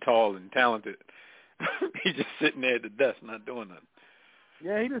 sitting tall and talented. He's just sitting there at the desk not doing nothing.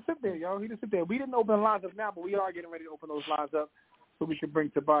 Yeah, he just sit there, yo. He just sit there. We didn't open the lines up now, but we are getting ready to open those lines up so we can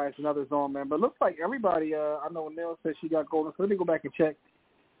bring Tobias and others on, man. But it looks like everybody, I know Nell said she got golden, so let me go back and check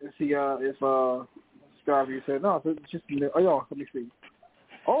and see if Skyview said, no, it's just, let me see.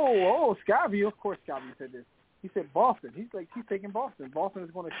 Oh, Skyview, of course Skyview said this. He said Boston. He's taking Boston. Boston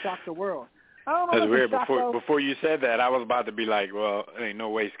is going to shock the world. I don't know. That's weird. Before you said that, I was about to be like, well, there ain't no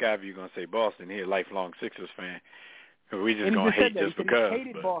way Skyview going to say Boston. He's a lifelong Sixers fan. We just going to hate just because. He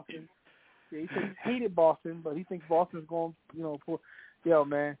hated Boston. Yeah, he said he hated Boston, but he thinks Boston's going, yo,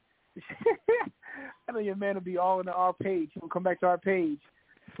 man. I know your man will be all in our page. He'll come back to our page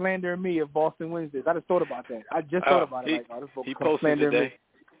slandering me if Boston wins this. I just thought about that. I just thought about it. He posted today.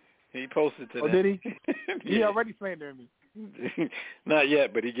 He posted today. Oh, did he? He already slandering me. Not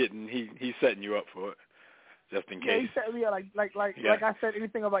yet, but he's setting you up for it, just in case. Like I said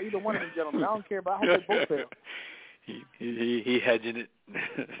anything about either one of these gentlemen. I don't care about how they both fail. He hedging it.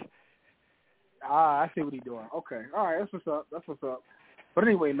 I see what he's doing. Okay, all right, that's what's up. But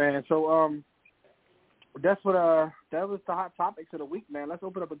anyway, man. So that's what that was the hot topics of the week, man. Let's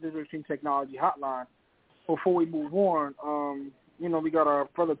open up a Digital Extreme Technology hotline before we move on. We got our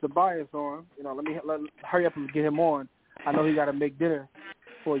brother Tobias on. Let hurry up and get him on. I know he got to make dinner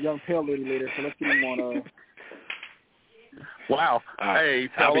for a young pale lady later, so let's get him on. Wow. Hey,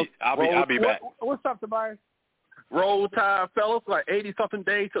 fellas. I'll be back. What's up, Tobias? Roll Tide, fellas. Like 80-something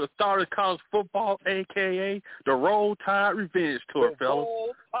days to the start of college football, a.k.a. the Roll Tide Revenge Tour, fellas.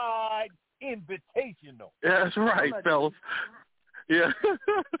 Roll Tide Invitational. That's right, fellas. Yeah.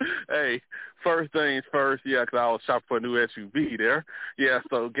 Hey, first things first, because I was shopping for a new SUV there. Yeah,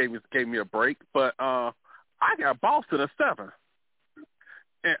 so gave me a break. But I got Boston at 7.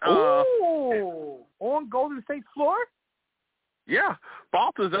 And, on Golden State's floor? Yeah,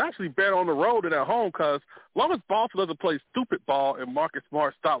 Boston's actually better on the road than at home because as long as Boston doesn't play stupid ball and Marcus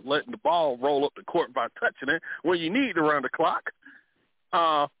Smart stop letting the ball roll up the court by touching it when you need to run the clock,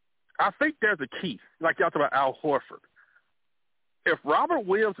 I think there's a key, like y'all talk about Al Horford. If Robert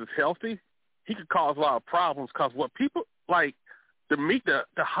Williams is healthy, he could cause a lot of problems because what people like the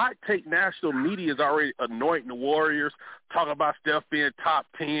hot take national media is already anointing the Warriors, talking about Steph being top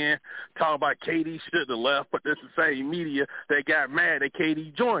 10, talking about KD should have left, but this is the same media that got mad that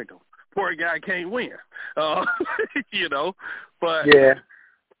KD joined them. Poor guy can't win, you know. But yeah,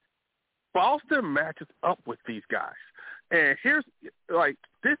 Boston matches up with these guys. And here's, like,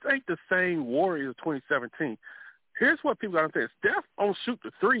 this ain't the same Warriors of 2017. Here's what people got to understand. Steph don't shoot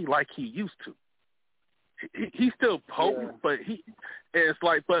the three like he used to. He's still potent, but it's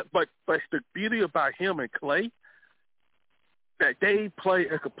like, but the beauty about him and Clay, that they play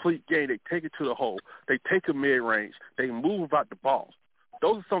a complete game. They take it to the hole. They take a mid-range. They move about the ball.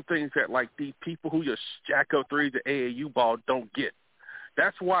 Those are some things that, like, these people who just jack up threes at AAU ball don't get.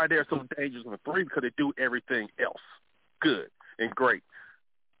 That's why they're so dangerous on the three, because they do everything else good and great.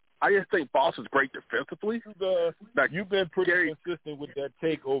 I just think Boston's great defensively. You've been pretty consistent with that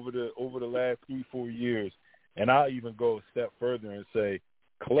take over the last 3-4 years, and I'll even go a step further and say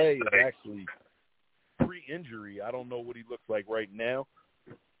Clay is actually pre-injury. I don't know what he looks like right now.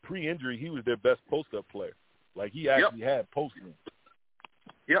 Pre-injury, he was their best post-up player. Like, he actually had post-up.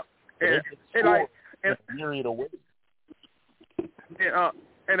 Yep.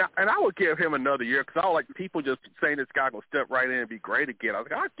 And I would give him another year, because I don't like people just saying this guy going to step right in and be great again. I was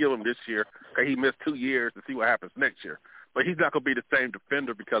like, I'll give him this year, because he missed 2 years to see what happens next year. But he's not going to be the same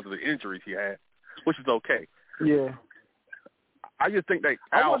defender because of the injuries he had, which is okay. Yeah. I just think that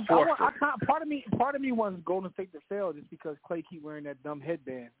Al Horford. Part of me wants Golden State to fail just because Clay keep wearing that dumb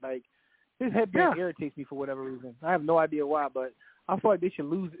headband. Like, his headband irritates me for whatever reason. I have no idea why, but I feel like they should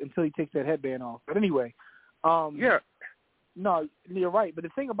lose until he takes that headband off. But anyway, no, you're right. But the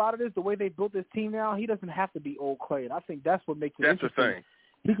thing about it is the way they built this team now, he doesn't have to be old Clay. And I think that's what makes it interesting. The thing.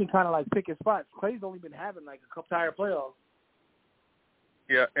 He can kind of, like, pick his spots. Clay's only been having, like, a couple tired playoffs.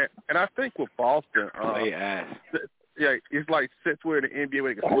 Yeah, and I think with Boston, it's like since we're in the NBA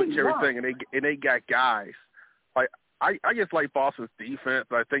where they can switch everything, and they got guys. Like, I just like Boston's defense.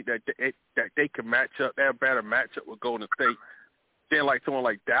 I think that they can match up. They have a better matchup with Golden State than like someone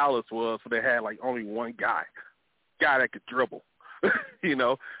like Dallas was, where they had like only one guy that could dribble, you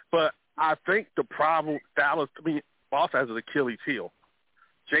know. But I think the problem Boston has an Achilles heel.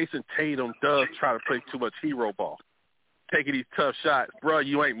 Jason Tatum does try to play too much hero ball, taking these tough shots. Bro,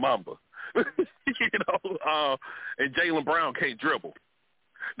 you ain't Mamba. You know, and Jaylen Brown can't dribble.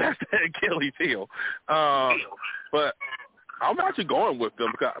 That's the Achilles heel. But I'm actually going with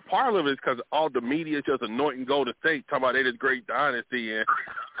them, because part of it is because all the media is just anointing Golden State, talking about they this great dynasty, and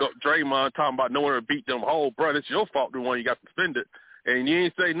Draymond talking about no one to beat them whole. Bro, it's your fault the one you got suspended. And you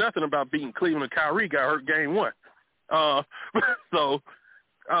ain't say nothing about beating Cleveland and Kyrie got hurt game 1. I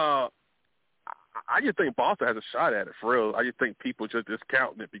just think Boston has a shot at it, for real. I just think people just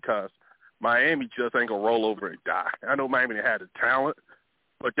discounting it because Miami just ain't going to roll over and die. I know Miami had the talent,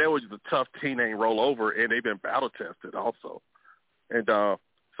 but they was just a tough team. They ain't roll over, and they've been battle-tested also. And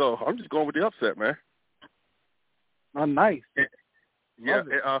so I'm just going with the upset, man. Oh, nice. And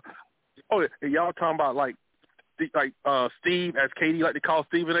y'all talking about, like Steve, as Katie like to call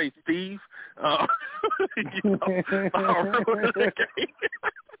Stephen A. Steve. You know,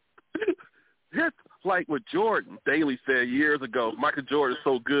 just like what Jordan Daly said years ago, Michael Jordan is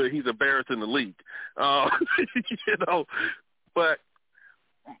so good, he's embarrassing the league. You know, but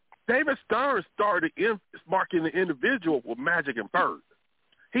David Stern started marking the individual with Magic and Bird.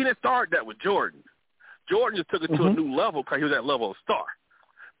 He didn't start that with Jordan. Jordan just took it to a new level because he was that level of star.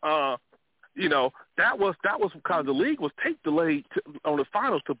 You know, that was because the league was tape delayed on the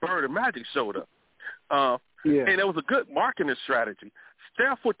finals till Bird and Magic showed up. And it was a good marketing strategy.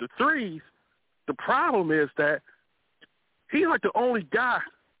 Steph with the threes, the problem is that he's like the only guy,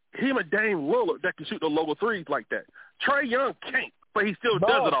 him and Dame Lillard, that can shoot the logo threes like that. Trae Young can't, but he still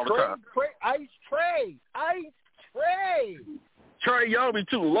does it all the time. Ice Trae. Trae Young be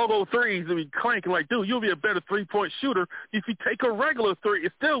shooting logo threes and be clanking like, dude, you'll be a better three-point shooter if you take a regular three.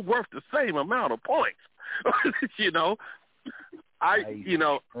 It's still worth the same amount of points. You know, I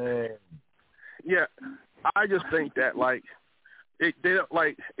just think that, like,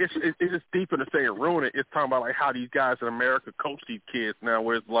 it's just deeper than saying ruin it. It's talking about, like, how these guys in America coach these kids now,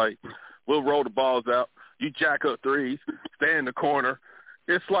 where it's like, we'll roll the balls out, you jack up threes, stay in the corner.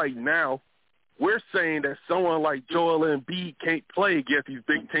 It's like now we're saying that someone like Joel Embiid can't play against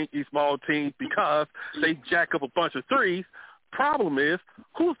these small teams because they jack up a bunch of threes. Problem is,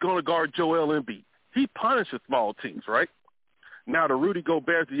 who's going to guard Joel Embiid? He punishes small teams, right? Now the Rudy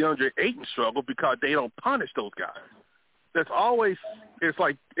Gobert, the DeAndre Ayton struggle because they don't punish those guys. That's always – it's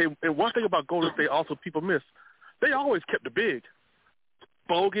like – and one thing about Golden State also people miss, they always kept the big.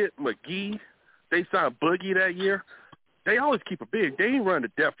 Bogut, McGee, they signed Boogie that year. they always keep it big. They ain't run the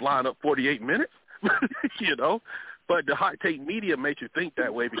depth lineup 48 minutes, you know. But the hot take media makes you think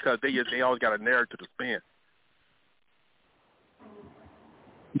that way because they always got a narrative to spin.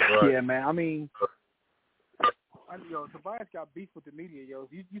 Right. Yeah, man. I mean, Tobias got beef with the media, yo.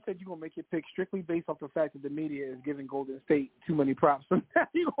 You said you're going to make your pick strictly based off the fact that the media is giving Golden State too many props. I'm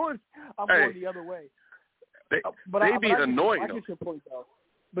going the other way. They be annoying. I get your point, though.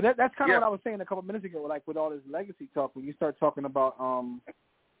 But that's kind of what I was saying a couple minutes ago, like with all this legacy talk. When you start talking about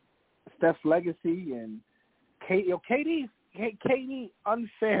Steph's legacy and KD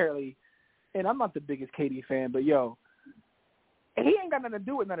unfairly, and I'm not the biggest KD fan, but, yo, he ain't got nothing to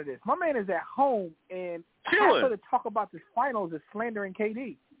do with none of this. My man is at home, and half of the talk about this finals is slandering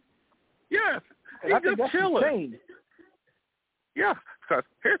KD. Yes, and I think that's chilling. Insane. Yeah, because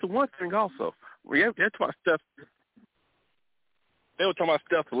here's the one thing also. That's why Steph. They were talking about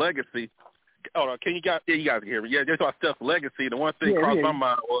Steph's legacy. Oh, no, you guys can hear me? Yeah, they talking about Steph's legacy. The one thing crossed my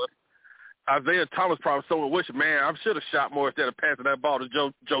mind was Isaiah Thomas probably someone wishing, man, I should have shot more instead of passing that ball to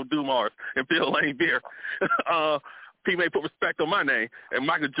Joe Dumars and Bill Laimbeer. He may put respect on my name. And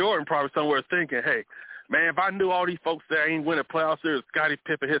Michael Jordan probably somewhere thinking, hey, man, if I knew all these folks that ain't winning playoff series, Scottie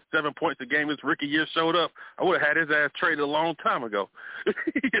Pippen hit 7 points a game his rookie year showed up, I would have had his ass traded a long time ago.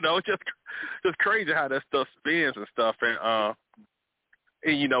 You know, just crazy how that stuff spins and stuff.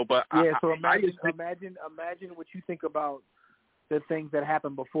 And you know, but so imagine what you think about the things that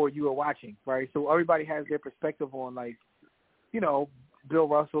happened before you were watching, right? So everybody has their perspective on, like, you know, Bill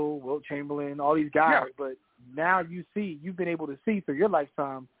Russell, Wilt Chamberlain, all these guys, but now you've been able to see through your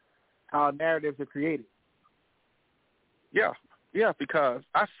lifetime how narratives are created. Yeah, because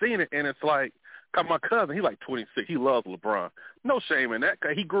I've seen it, and it's like, cause my cousin, he's like 26, he loves LeBron. No shame in that,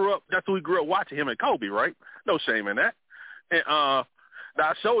 cause that's who he grew up watching, him and Kobe, right? No shame in that. And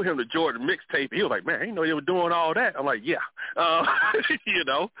I showed him the Jordan mixtape. He was like, man, I didn't know you were doing all that. I'm like, yeah, you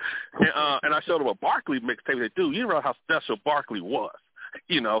know. And I showed him a Barkley mixtape. That dude, you know how special Barkley was,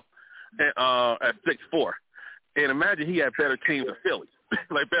 you know, and, at 6'4". And imagine he had better teams than Philly,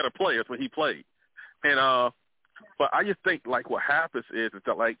 like better players when he played. And but I just think, like, what happens is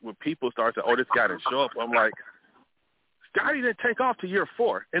that, like, when people start saying, oh, this guy didn't show up, I'm like, Scottie didn't take off to year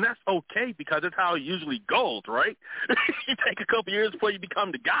 4, and that's okay because that's how it usually goes, right? You take a couple years before you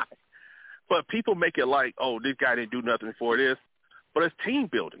become the guy. But people make it like, oh, this guy didn't do nothing before this. But it's team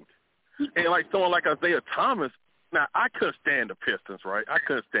building. And like someone like Isaiah Thomas, now I couldn't stand the Pistons, right? I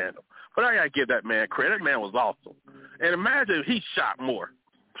couldn't stand them. But I got to give that man credit. That man was awesome. And imagine if he shot more,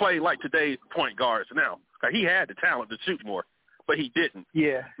 played like today's point guards now. Because he had the talent to shoot more, but he didn't.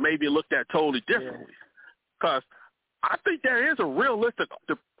 Yeah. Maybe it looked at totally differently. Because I think there is a realistic –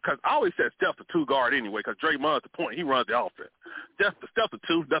 because I always said Steph the 2 guard anyway because Draymond's the point. He runs the offense. Steph the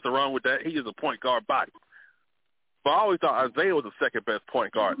 2, nothing wrong with that. He is a point guard body. But I always thought Isaiah was the second best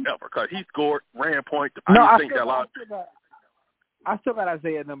point guard ever because he scored, ran point. I still got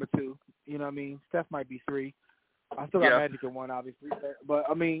Isaiah at number 2. You know what I mean? Steph might be 3. I still got Magic at 1, obviously. But,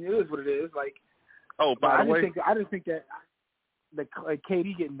 I mean, it is what it is. Like, by the way, I just think that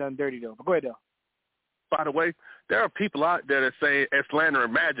KD getting done dirty, though. But go ahead, though. By the way, there are people out there that say it's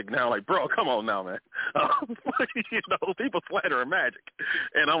slandering Magic now. Like, bro, come on now, man. You know, people slandering Magic.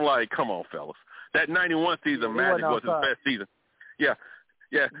 And I'm like, come on, fellas. That 91 season, Magic was his best season. Yeah.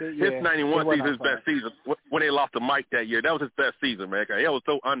 His 91 season was his best season. When they lost to Mike that year, that was his best season, man. It was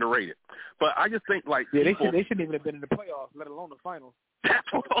so underrated. But I just think, like, they shouldn't even have been in the playoffs, let alone the finals.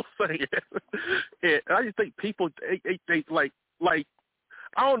 That's what I'm saying. And I just think people, they like,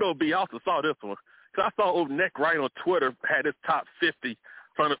 I don't know if B also saw this one. Because I saw old Nick Wright on Twitter had his top 50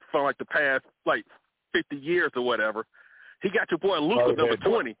 from like the past, like, 50 years or whatever. He got your boy Luka number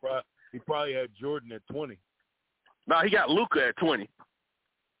 20. He probably had Jordan at 20. No, he got Luka at 20.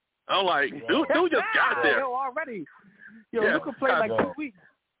 I'm like, dude just got there. Already. Luka played like 2 weeks.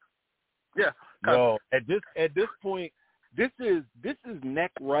 Yeah. No, at this point, this is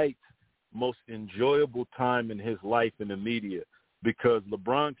Nick Wright's most enjoyable time in his life in the media. Because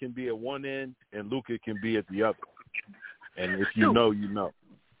LeBron can be at one end and Luka can be at the other. And if you know, you know.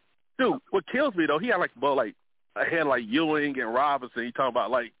 Dude, what kills me, though, he had, like, I had, like, Ewing and Robinson. He talking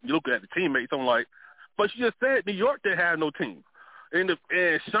about, like, you look at the teammates. I'm like, but you just said New York didn't have no team. And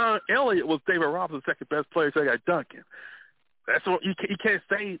Sean Elliott was David Robinson's second best player, so they got Duncan. That's what you can't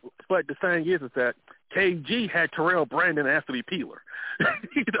say, but the thing is that KG had Terrell Brandon and Anthony Peeler.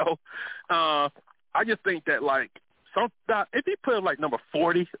 You know, I just think that, like, if he put him like number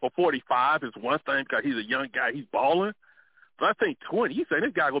 40 or 45 is one thing because he's a young guy, he's balling. But I think 20, you say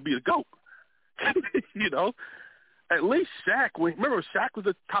this guy going to be the GOAT. You know? at least Shaq, remember Shaq was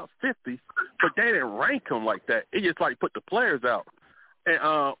a top 50, but they didn't rank him like that. It just like put the players out. And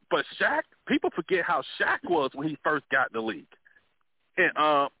but Shaq, people forget how Shaq was when he first got in the league. And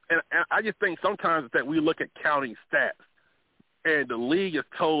I just think sometimes that we look at counting stats, and the league is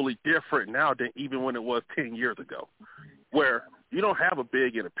totally different now than even when it was 10 years ago, where you don't have a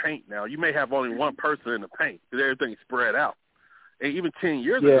big in the paint now. You may have only one person in the paint because everything's spread out. And even 10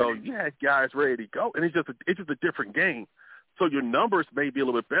 years ago, you had guys ready to go, and it's just a different game. So your numbers may be a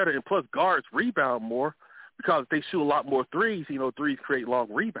little bit better, and plus guards rebound more because they shoot a lot more threes. You know, threes create long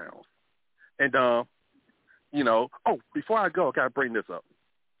rebounds. And, before I go, I got to bring this up.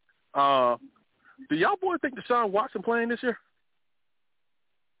 Do y'all boys think Deshaun Watson playing this year?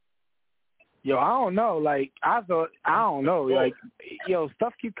 Yo, I don't know. Like, I don't know. Like,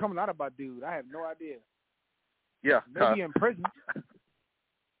 stuff keep coming out about dude. I have no idea. Yeah. Maybe in prison.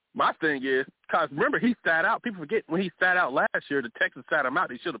 My thing is, because remember, he sat out. People forget when he sat out last year, the Texans sat him out.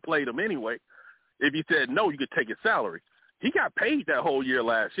 They should have played him anyway. If he said no, you could take his salary. He got paid that whole year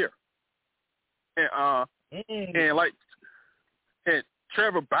last year. And and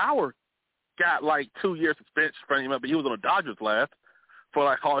Trevor Bauer got like 2 years suspension from him, but he was on the Dodgers last for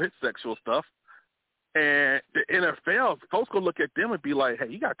like all his sexual stuff. And the NFL, folks gonna look at them and be like, hey,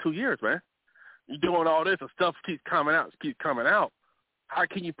 you got 2 years, man. You're doing all this and stuff keeps coming out. How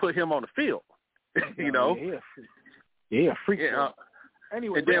can you put him on the field? you know? Yeah, freak.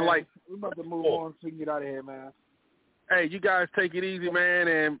 Anyway, and then, man, we're about to move on so we can get out of here, man. Hey, you guys take it easy,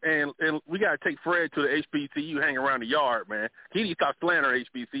 man, and we got to take Fred to the HBCU, hang around the yard, man. He needs to stop slandering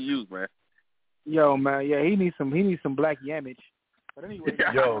HBCUs, man. Yo, man, yeah, he needs some black yamage. But anyway,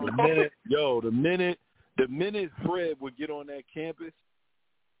 the minute Fred would get on that campus,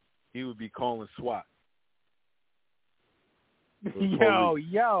 he would be calling SWAT.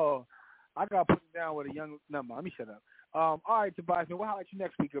 Yo, I got to put him down with a young number. Let me shut up. All right, Tobias, man, we'll holler at you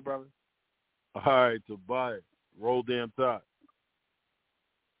next week, good brother. All right, Tobias. Roll damn tide.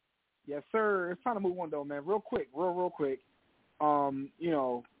 Yes, sir. It's time to move on, though, man. Real quick.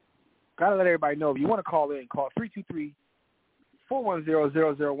 Gotta let everybody know. If you want to call in, call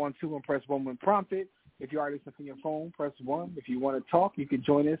 323-410-0012 and press 1 when prompted. If you are listening from your phone, press 1. If you want to talk, you can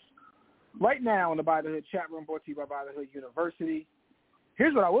join us right now in the By the Hood chat room, brought to you by the Hood University.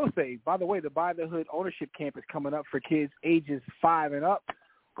 Here's what I will say. By the way, the By the Hood ownership camp is coming up for kids ages 5 and up.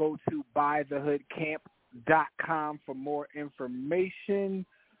 Go to buythehoodcamp.com for more information.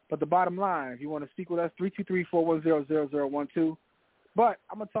 But the bottom line, if you want to speak with us, 323-410-0012. But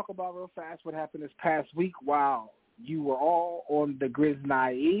I'm going to talk about real fast what happened this past week while you were all on the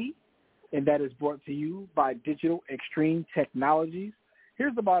Griznai, and that is brought to you by Digital Extreme Technologies.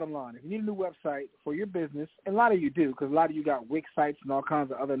 Here's the bottom line. If you need a new website for your business, and a lot of you do, because a lot of you got Wix sites and all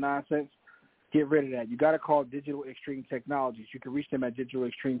kinds of other nonsense, get rid of that. You got to call Digital Extreme Technologies. You can reach them at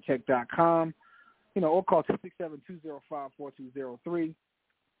digitalextremetech.com, or call 267-205-4203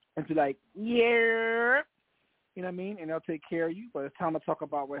 and be like, yeah, you know what I mean? And they'll take care of you. But it's time to talk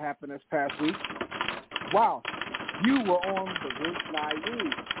about what happened this past week. Wow, you were on the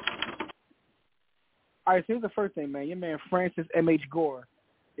Griznai. All right, so here's the first thing, man. Your man Francis M.H. Gore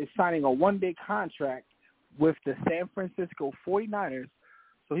is signing a one-day contract with the San Francisco 49ers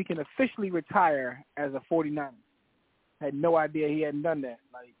so he can officially retire as a 49er. Had no idea he hadn't done that.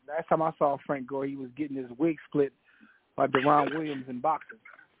 Like, last time I saw Frank Gore, he was getting his wig split by Deron Williams in boxing.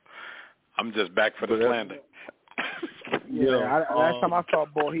 I'm just back for the slander. Last time I saw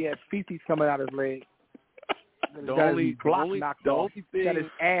Boy, he had feces coming out his leg. The only thing, got his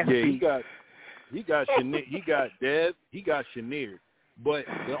ass beat. He got Chenier. But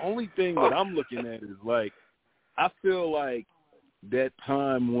the only thing that I'm looking at is, like, I feel like that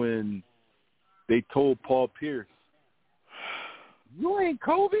time when they told Paul Pierce, you ain't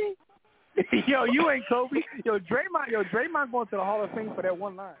Kobe? Yo, you ain't Kobe. Yo, Draymond going to the Hall of Fame for that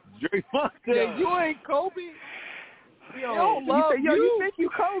one line. Draymond said, you ain't Kobe? You think you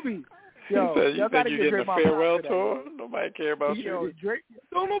Kobe. Yo, you think you're getting a farewell tour? Nobody care about you.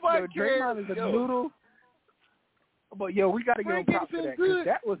 Don't nobody care. Draymond is a noodle. But, we got to give him props for that, because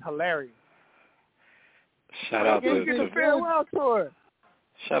that was hilarious. Shout out to the farewell tour.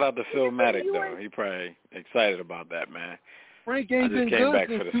 Shout out to Phil Maddox, though. He probably excited about that, man. Frank ain't been good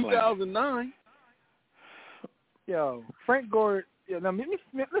since 2009. Yo, Frank Gore.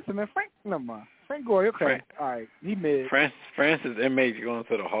 Listen, man. Frank Gore. Okay, all right. He mid. Francis M.H. going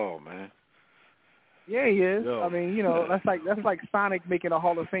to the Hall, man. Yeah, he is. Yo. I mean, that's like Sonic making a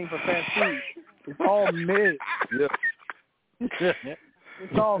Hall of Fame for fast food. It's all mid. Yeah.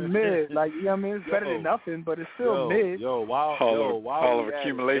 It's all mid. Like, you know what I mean? It's better than nothing, but it's still mid. Hall of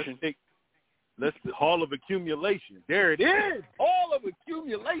accumulation. Let's the Hall of Accumulation. There it is. Hall of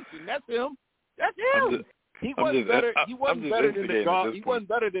Accumulation. That's him. That's him. He wasn't better. He wasn't better than the God. He wasn't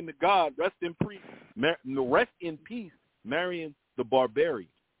better than the God. Rest in peace. Rest in peace, Marion the Barbarian.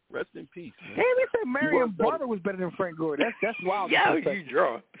 Rest in peace. Man. Hey, they said Marion Barber was better than Frank Gore. That's wild. Yo, you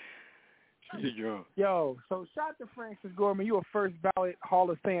drunk. Yo, so shout out to Francis Gore, man. You a first ballot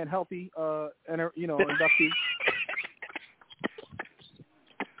Hall of Staying Healthy, inductee.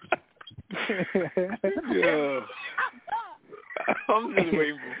 Yeah. I'm just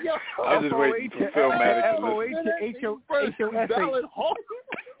waiting for Philmatic to listen. First ballot Hall.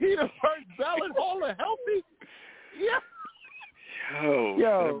 He the first ballot Hall of Healthy. Yeah.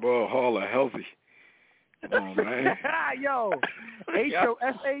 Yo, that boy Hall of Healthy. Come on, man. Yo,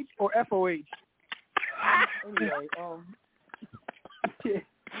 HOSH or FOH? Anyway,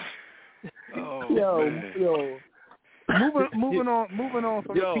 yo. Moving on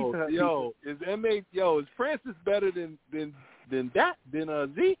from the Pizza Hut. Is Francis better than Z?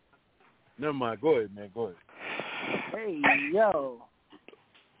 Never mind. Go ahead, man. Go ahead. Hey, yo.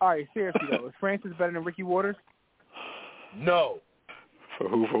 All right, seriously though, is Francis better than Ricky Waters? No. For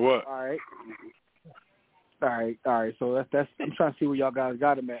who? For what? All right. So that's. I'm trying to see where y'all guys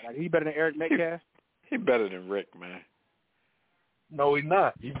got him at. Like, he better than Eric Metcalf? He better than Rick, man. No, he's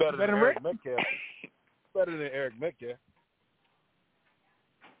not. He's better than Rick? Eric Metcalf. Better than Eric Metcalf.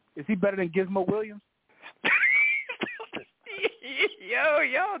 Is he better than Gizmo Williams? Yo,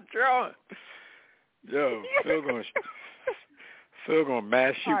 y'all drunk. Yo, Phil gonna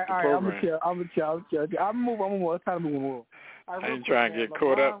mass shoot the program. I'm gonna chill. I'm moving. It's time to move on. I ain't trying to get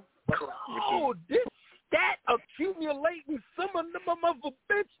caught up. Oh, this stat accumulating some of them of a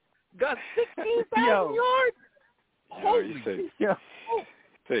bitch got 16,000 yards. Holy shit.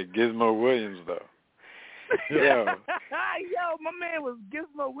 Say Gizmo Williams though. Yo, my man was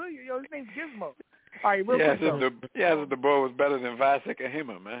Gizmo Williams. Yo, his name's Gizmo. All right, real quick. The boy was better than Visek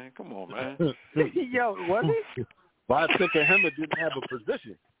Ahima, man. Come on, man. Yo, was he? Visek Ahima didn't have a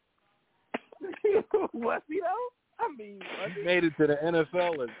position. Was he though? I mean, he made it to the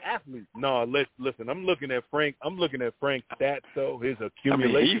NFL as athlete. No, listen. I'm looking at Frank's stats though. His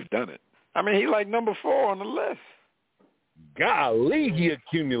accumulation. I mean, he's done it. I mean, he like number 4 on the list. Golly, he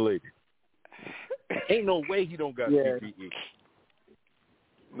accumulated. Ain't no way he don't got PPE.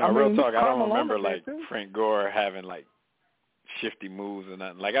 No, real talk. I don't remember like Frank Gore having like shifty moves or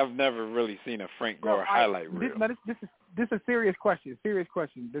nothing. Like I've never really seen a Frank Gore highlight reel. This is a serious question.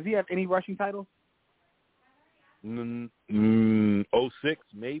 Does he have any rushing titles? 06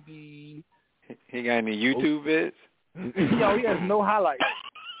 maybe. He got any YouTube vids? Yo, he has no highlights.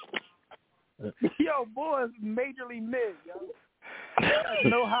 Yo, boy is majorly mid, yo.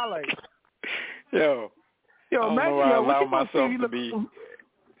 No highlights. Yo, imagine, I allow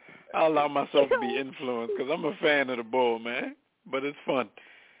myself to be influenced because I'm a fan of the Bull, man. But it's fun.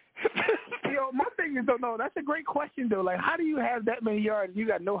 Yo, my thing is, no, that's a great question though. Like, how do you have that many yards and you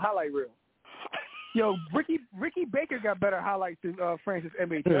got no highlight reel? Yo, Ricky Baker got better highlights than Francis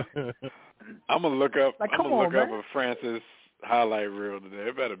M.H. I'm gonna look up. Like, I'm gonna look up a Francis highlight reel today.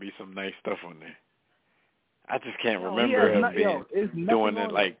 There better be some nice stuff on there. I just can't remember him doing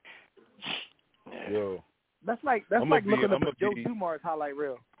it like. Yo, that's like looking up Joe Dumar's highlight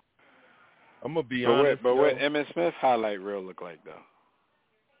reel. I'm gonna be honest. But what Emmitt Smith's highlight reel look like though?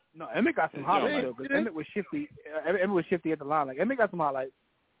 No, Emmitt got some highlights though. Because Emmitt was shifty. Emmitt was shifty at the line. Like Emmitt got some highlights.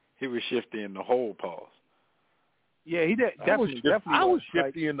 He was shifty in the hole pause. Yeah, he did. Definitely. I was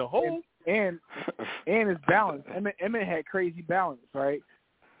shifty in the hole. And his balance. Emmitt had crazy balance, right?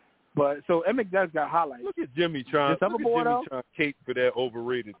 But so Emmitt does got highlights. Look at Jimmy trying to cape for that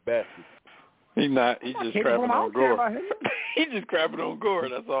overrated basket. He's not. He's just crapping on Gore. He's just crapping on Gore.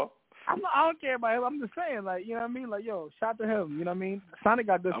 That's all. I don't care about him. I'm just saying, like, you know what I mean? Like, yo, shout to him. You know what I mean? Sonic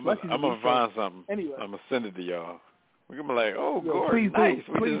got this. I'm gonna find something. Anyway, I'm gonna send it to y'all. We're gonna be like, Gore, nice.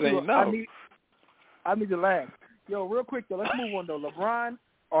 We just ain't know. I need to laugh. Yo, real quick though, let's move on though. LeBron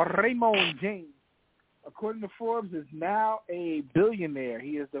or Raymond James, according to Forbes, is now a billionaire.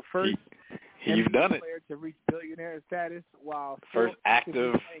 He is the first done it. player to reach billionaire status while first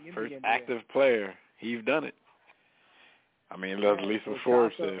active player. He's done it. I mean, at least what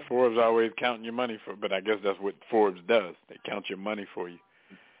Forbes said. Forbes always counting your money but I guess that's what Forbes does. They count your money for you.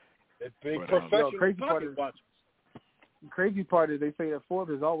 It's big professional. Crazy part is they say that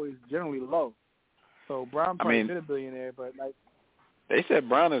Forbes is always generally low. So Bron probably been a billionaire, but like they said,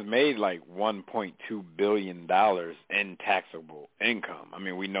 Bron has made like $1.2 billion in taxable income. I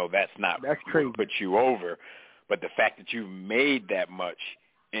mean, we know that's crazy. What put you over, but the fact that you've made that much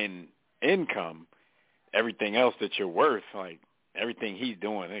in income, everything else that you're worth, like everything he's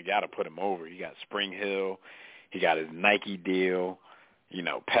doing, they got to put him over. He got Spring Hill. He got his Nike deal,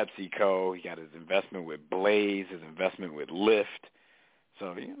 PepsiCo. He got his investment with Blaze, his investment with Lyft.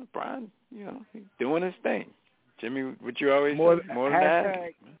 So, Bron, he's doing his thing. Jimmy, what you always say, more than an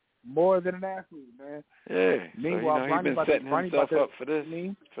athlete. More than an athlete, man. Yeah. Meanwhile, so, he's been setting himself up for this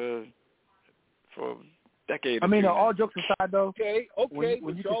for decades. I mean, all jokes aside, though. Okay.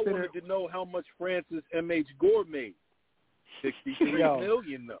 When you y'all wanted to know how much Francis M.H. Gore made. $63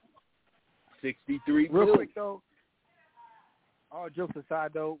 million, though. $63 million. Real quick, though. All jokes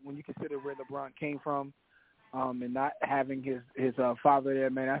aside, though, when you consider where LeBron came from, and not having his father there,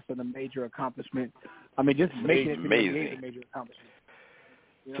 man, that's a major accomplishment. I mean, just making it a major accomplishment.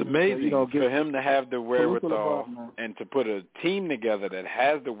 It's amazing for him to have the wherewithal and to put a team together that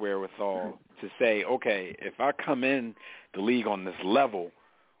has the wherewithal to say, okay, if I come in the league on this level,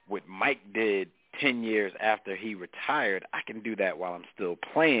 what Mike did 10 years after he retired, I can do that while I'm still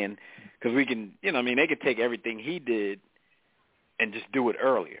playing, because we can, they could take everything he did and just do it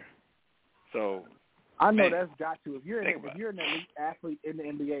earlier. So I know that's got to. If you're an elite athlete in the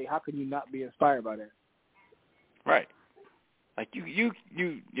NBA, how can you not be inspired by that? Right. Like you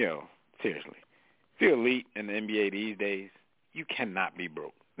seriously, if you're elite in the NBA these days, you cannot be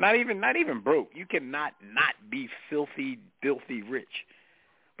broke. Not even broke. You cannot not be filthy rich,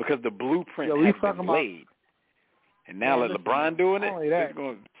 because the blueprint has been laid. And now that LeBron doing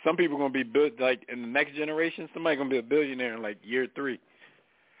it, some people are going to be built, like in the next generation, somebody's going to be a billionaire in like year 3.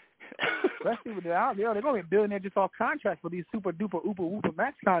 Especially with they're going to be a billionaire just off contracts for these super duper uber whooper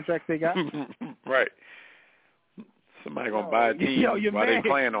max contracts they got. Right. Somebody gonna buy a team while they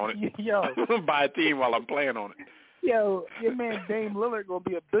playing on it. Buy a team while I'm playing on it. Yo, your man Dame Lillard gonna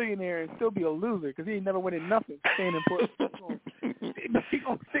be a billionaire and still be a loser because he ain't never winning nothing. Staying in put. He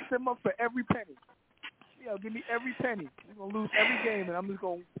gonna fix him up for every penny. Yo, give me every penny. He's gonna lose every game, and I'm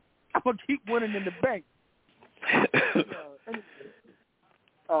gonna keep winning in the bank.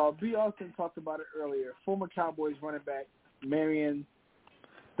 B. Austin talked about it earlier. Former Cowboys running back Marion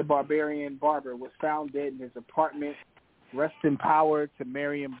the Barbarian Barber was found dead in his apartment. Rest in power to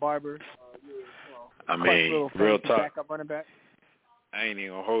Marion Barber. I mean, real talk. Backup running back. I ain't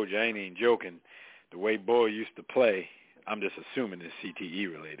even gonna hold you. I ain't even joking. The way Boy used to play, I'm just assuming it's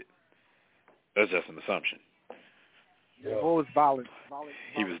CTE related. That's just an assumption. Boy was violent.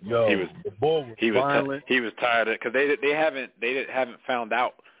 He was violent. He was tired of, because they haven't found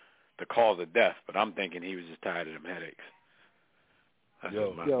out the cause of death, but I'm thinking he was just tired of them headaches.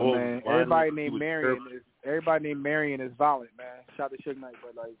 Man, everybody named Marion is violent, man. Shout to Suge Knight,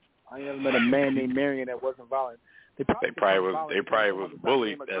 but like I ain't never met a man named Marion that wasn't violent. They probably was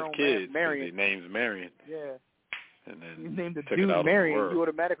bullied as kids. His name's Marion. Yeah. And then you named the dude Marion, you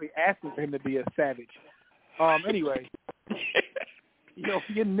automatically asking for him to be a savage. Anyway,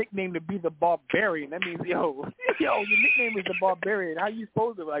 your nickname to be the Barbarian. That means your nickname is the Barbarian. How you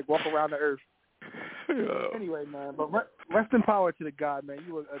supposed to walk around the earth? Anyway, man, but rest in power to the God, man.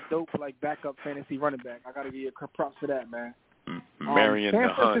 You were a dope backup fantasy running back. I gotta give you props for that, man. Marion San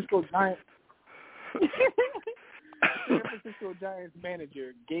the Hunt. San Francisco Giants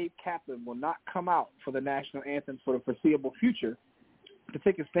manager Gabe Kaplan will not come out for the national anthem for the foreseeable future to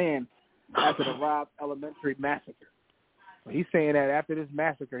take a stand after the Robb Elementary massacre. So he's saying that after this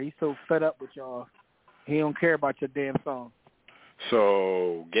massacre, he's so fed up with y'all, he don't care about your damn song.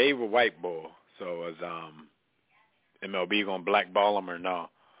 So Gabe a white boy. So is MLB gonna blackball him or no?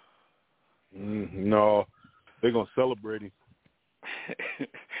 No, they're gonna celebrate him.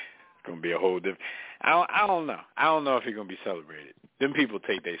 It's gonna be a whole different. I don't know. I don't know if he's gonna be celebrated. Them people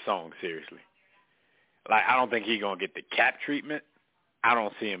take their song seriously. I don't think he's gonna get the cap treatment. I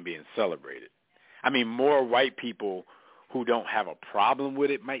don't see him being celebrated. I mean, more white people who don't have a problem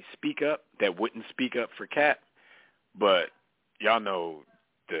with it might speak up that wouldn't speak up for Cap. But y'all know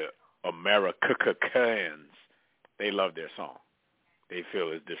the Americans, they love their song. They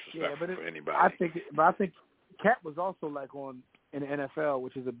feel it's disrespectful for anybody. I think Cap was also in the NFL,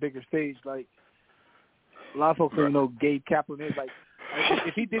 which is a bigger stage. A lot of folks don't know Gabe Kaplan is.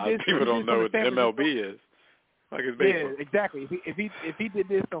 If he did this, people don't know what MLB is. It's baseball. Yeah, exactly. If he did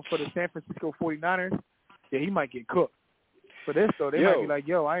this for the San Francisco 49ers, yeah, he might get cooked. For this though, they might be like,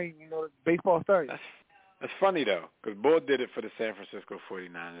 "Yo, I ain't baseball started." That's funny though, because Boy did it for the San Francisco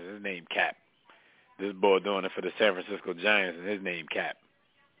 49ers. His name Cap. This boy doing it for the San Francisco Giants, and his name Cap.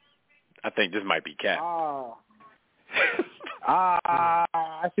 I think this might be Cap.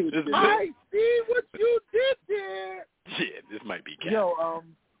 I see what you did. I see what you did there. Yeah, this might be Cap. Yo,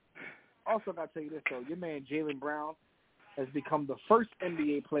 also got to tell you this though. Your man Jaylen Brown, has become the first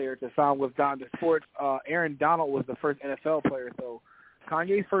NBA player to sign with Donda Sports. Aaron Donald was the first NFL player. So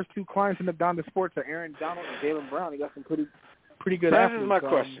Kanye's first two clients in the Donda Sports are Aaron Donald and Jaylen Brown. He got some pretty good athletes. This is my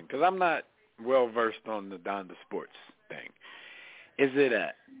question, because I'm not well-versed on the Donda Sports thing. Is it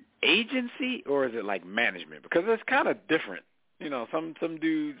a agency or is it like management? Because it's kind of different. You know, some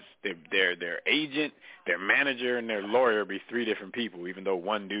dudes, their agent, their manager, and their lawyer be three different people, even though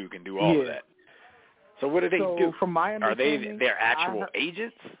one dude can do all of that. So what do they do? From my Are they understanding, their actual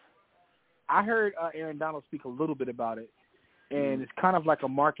agents? I heard Aaron Donald speak a little bit about it, and it's kind of like a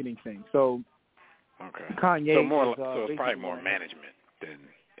marketing thing. So Kanye so it's probably more management than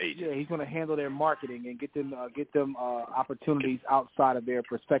agents. Yeah, he's going to handle their marketing and get them opportunities outside of their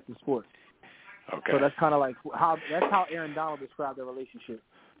prospective sports. Okay. So that's kind of like how Aaron Donald described their relationship.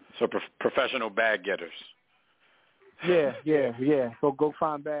 So professional bag getters. Yeah. So go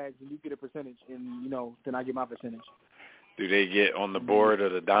find bags and you get a percentage, and then I get my percentage. Do they get on the board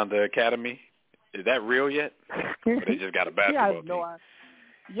of the Donda Academy? Is that real yet? Or they just got a basketball team?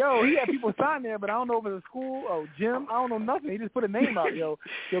 He had people sign there, but I don't know if it's a school or gym. I don't know nothing. He just put a name out.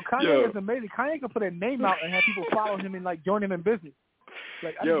 Kanye is amazing. Kanye can put a name out and have people follow him and join him in business. He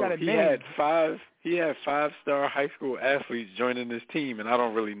had 5-star high school athletes joining this team, and I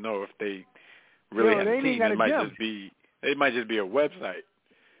don't really know if they really have a team. It might just be a website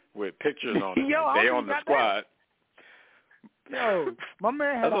with pictures on it. They on the squad. My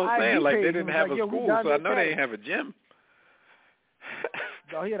man had an IG page. They didn't have a school, so I know they didn't have a gym.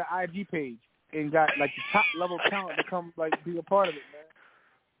 He had an IG page and got the top level talent to come be a part of it,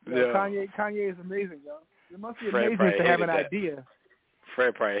 man. Kanye is amazing, yo. It must be amazing to have an idea.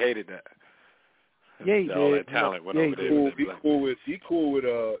 Fred probably hated that. Yeah, he did. All that talent went over there. He cool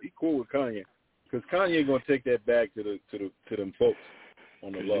with Kanye, because Kanye gonna take that back to them folks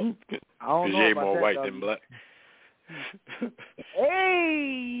on the level. I don't know Jay about more that, white doggy. than black.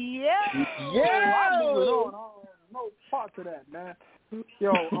 Hey, yeah. No part to that, man.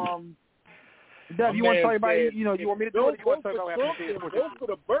 Yo, Dev, you want to tell everybody? You want me to do it? You want to tell everybody what happened? Go for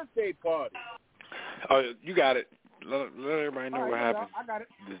the birthday party. Oh, you got it. Let everybody know what happened. I got it.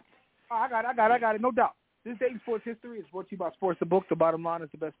 I got it. No doubt. This day in sports history is brought to you by Sports the Book. The bottom line is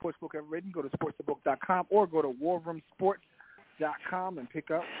the best sports book ever written. Go to sportsthebook.com or go to warroomsports.com and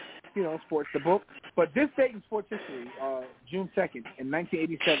pick up, Sports the Book. But this date in sports history, June 2nd, in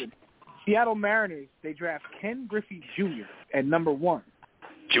 1987, Seattle Mariners, they draft Ken Griffey Jr. at number 1.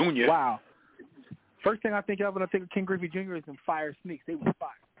 Junior? Wow. First thing I think of when I think of Ken Griffey Jr. is them fire sneaks. They were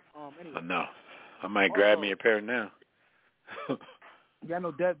fire. Anyway. No. I might grab me a pair now. Yeah, I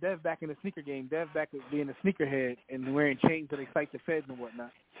know Dev back in the sneaker game. Dev back at being a sneakerhead and wearing chains that excite the feds and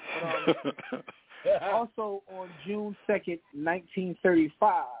whatnot. But, also on June 2nd,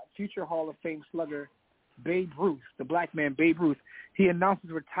 1935, future Hall of Fame slugger Babe Ruth, the black man Babe Ruth, he announced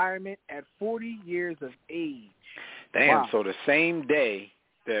his retirement at 40 years of age. Damn, wow. So the same day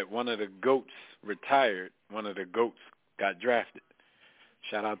that one of the GOATs retired, one of the GOATs got drafted.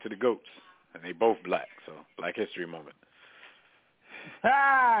 Shout out to the GOATs. And they both black, so Black History moment.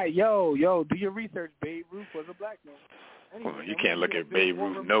 Yo, do your research. Babe Ruth was a black man. Anyway, you can't look at Babe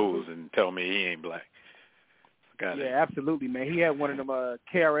Ruth's nose and tell me he ain't black. Absolutely, man. He had one of them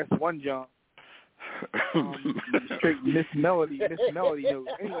KRS-One jump. Straight Miss Melody nose.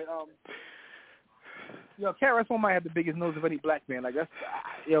 Anyway, KRS-One might have the biggest nose of any black man. That's,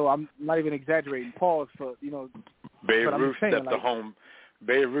 I'm not even exaggerating. Pause for, Babe Ruth stepped the home.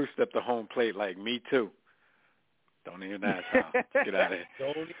 Babe Ruth stepped the home plate like me too. Don't even ask. Get out of here.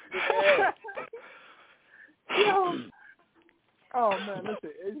 Don't even ask. Oh man, listen,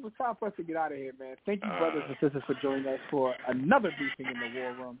 it was time for us to get out of here, man. Thank you, brothers and sisters, for joining us for another briefing in the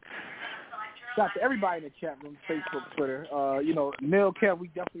War Room. Shout out to everybody in the chat room, Facebook, Twitter. Neil, Kev, we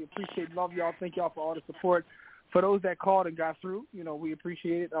definitely appreciate, love y'all. Thank y'all for all the support. For those that called and got through, we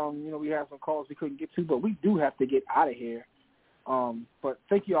appreciate it. We had some calls we couldn't get to, but we do have to get out of here. But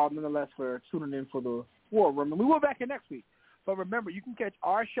thank you all nonetheless for tuning in for the War Room. And we will be back here next week. But remember, you can catch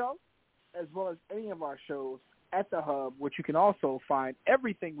our show as well as any of our shows at the Hub, which you can also find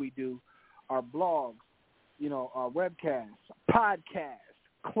everything we do, our blogs, our webcasts, podcasts,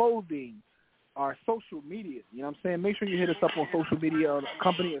 clothing, our social media. You know what I'm saying? Make sure you hit us up on social media, the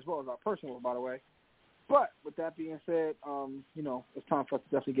company as well as our personal, by the way. But with that being said, it's time for us to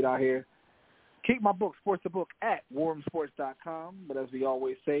definitely get out here. Keep my book, Sports the Book, at warroomsports.com. But as we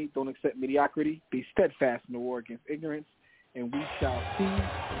always say, don't accept mediocrity. Be steadfast in the war against ignorance. And we shall see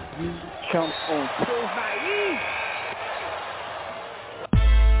you chumps on Skills Night.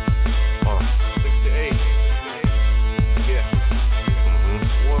 6 to 8. Yeah.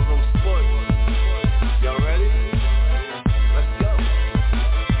 War Room Sports. Y'all ready?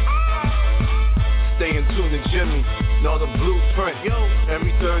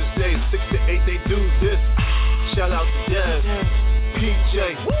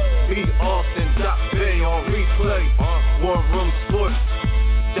 Beat Austin, Bay on replay.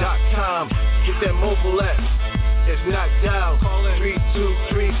 WarRoomSports.com. Get that mobile app. If not, dial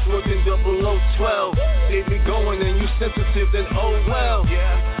 323-140012. They be going and you sensitive, then oh well.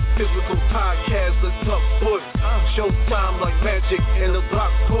 Physical podcast, let's talk sports. Showtime like magic in the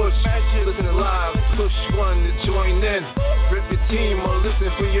block push. Listen live, push one to join in. Rip your team or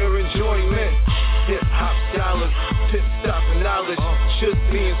listen for your enjoyment. Hip hop scholars, pit stop and knowledge. Should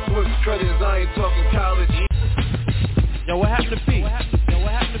be in sports credits, I ain't talking college. Yo, what happened to Pete?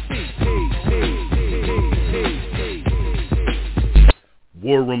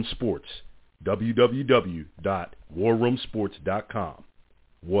 War Room Sports. www.warroomsports.com.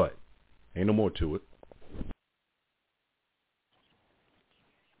 What? Ain't no more to it.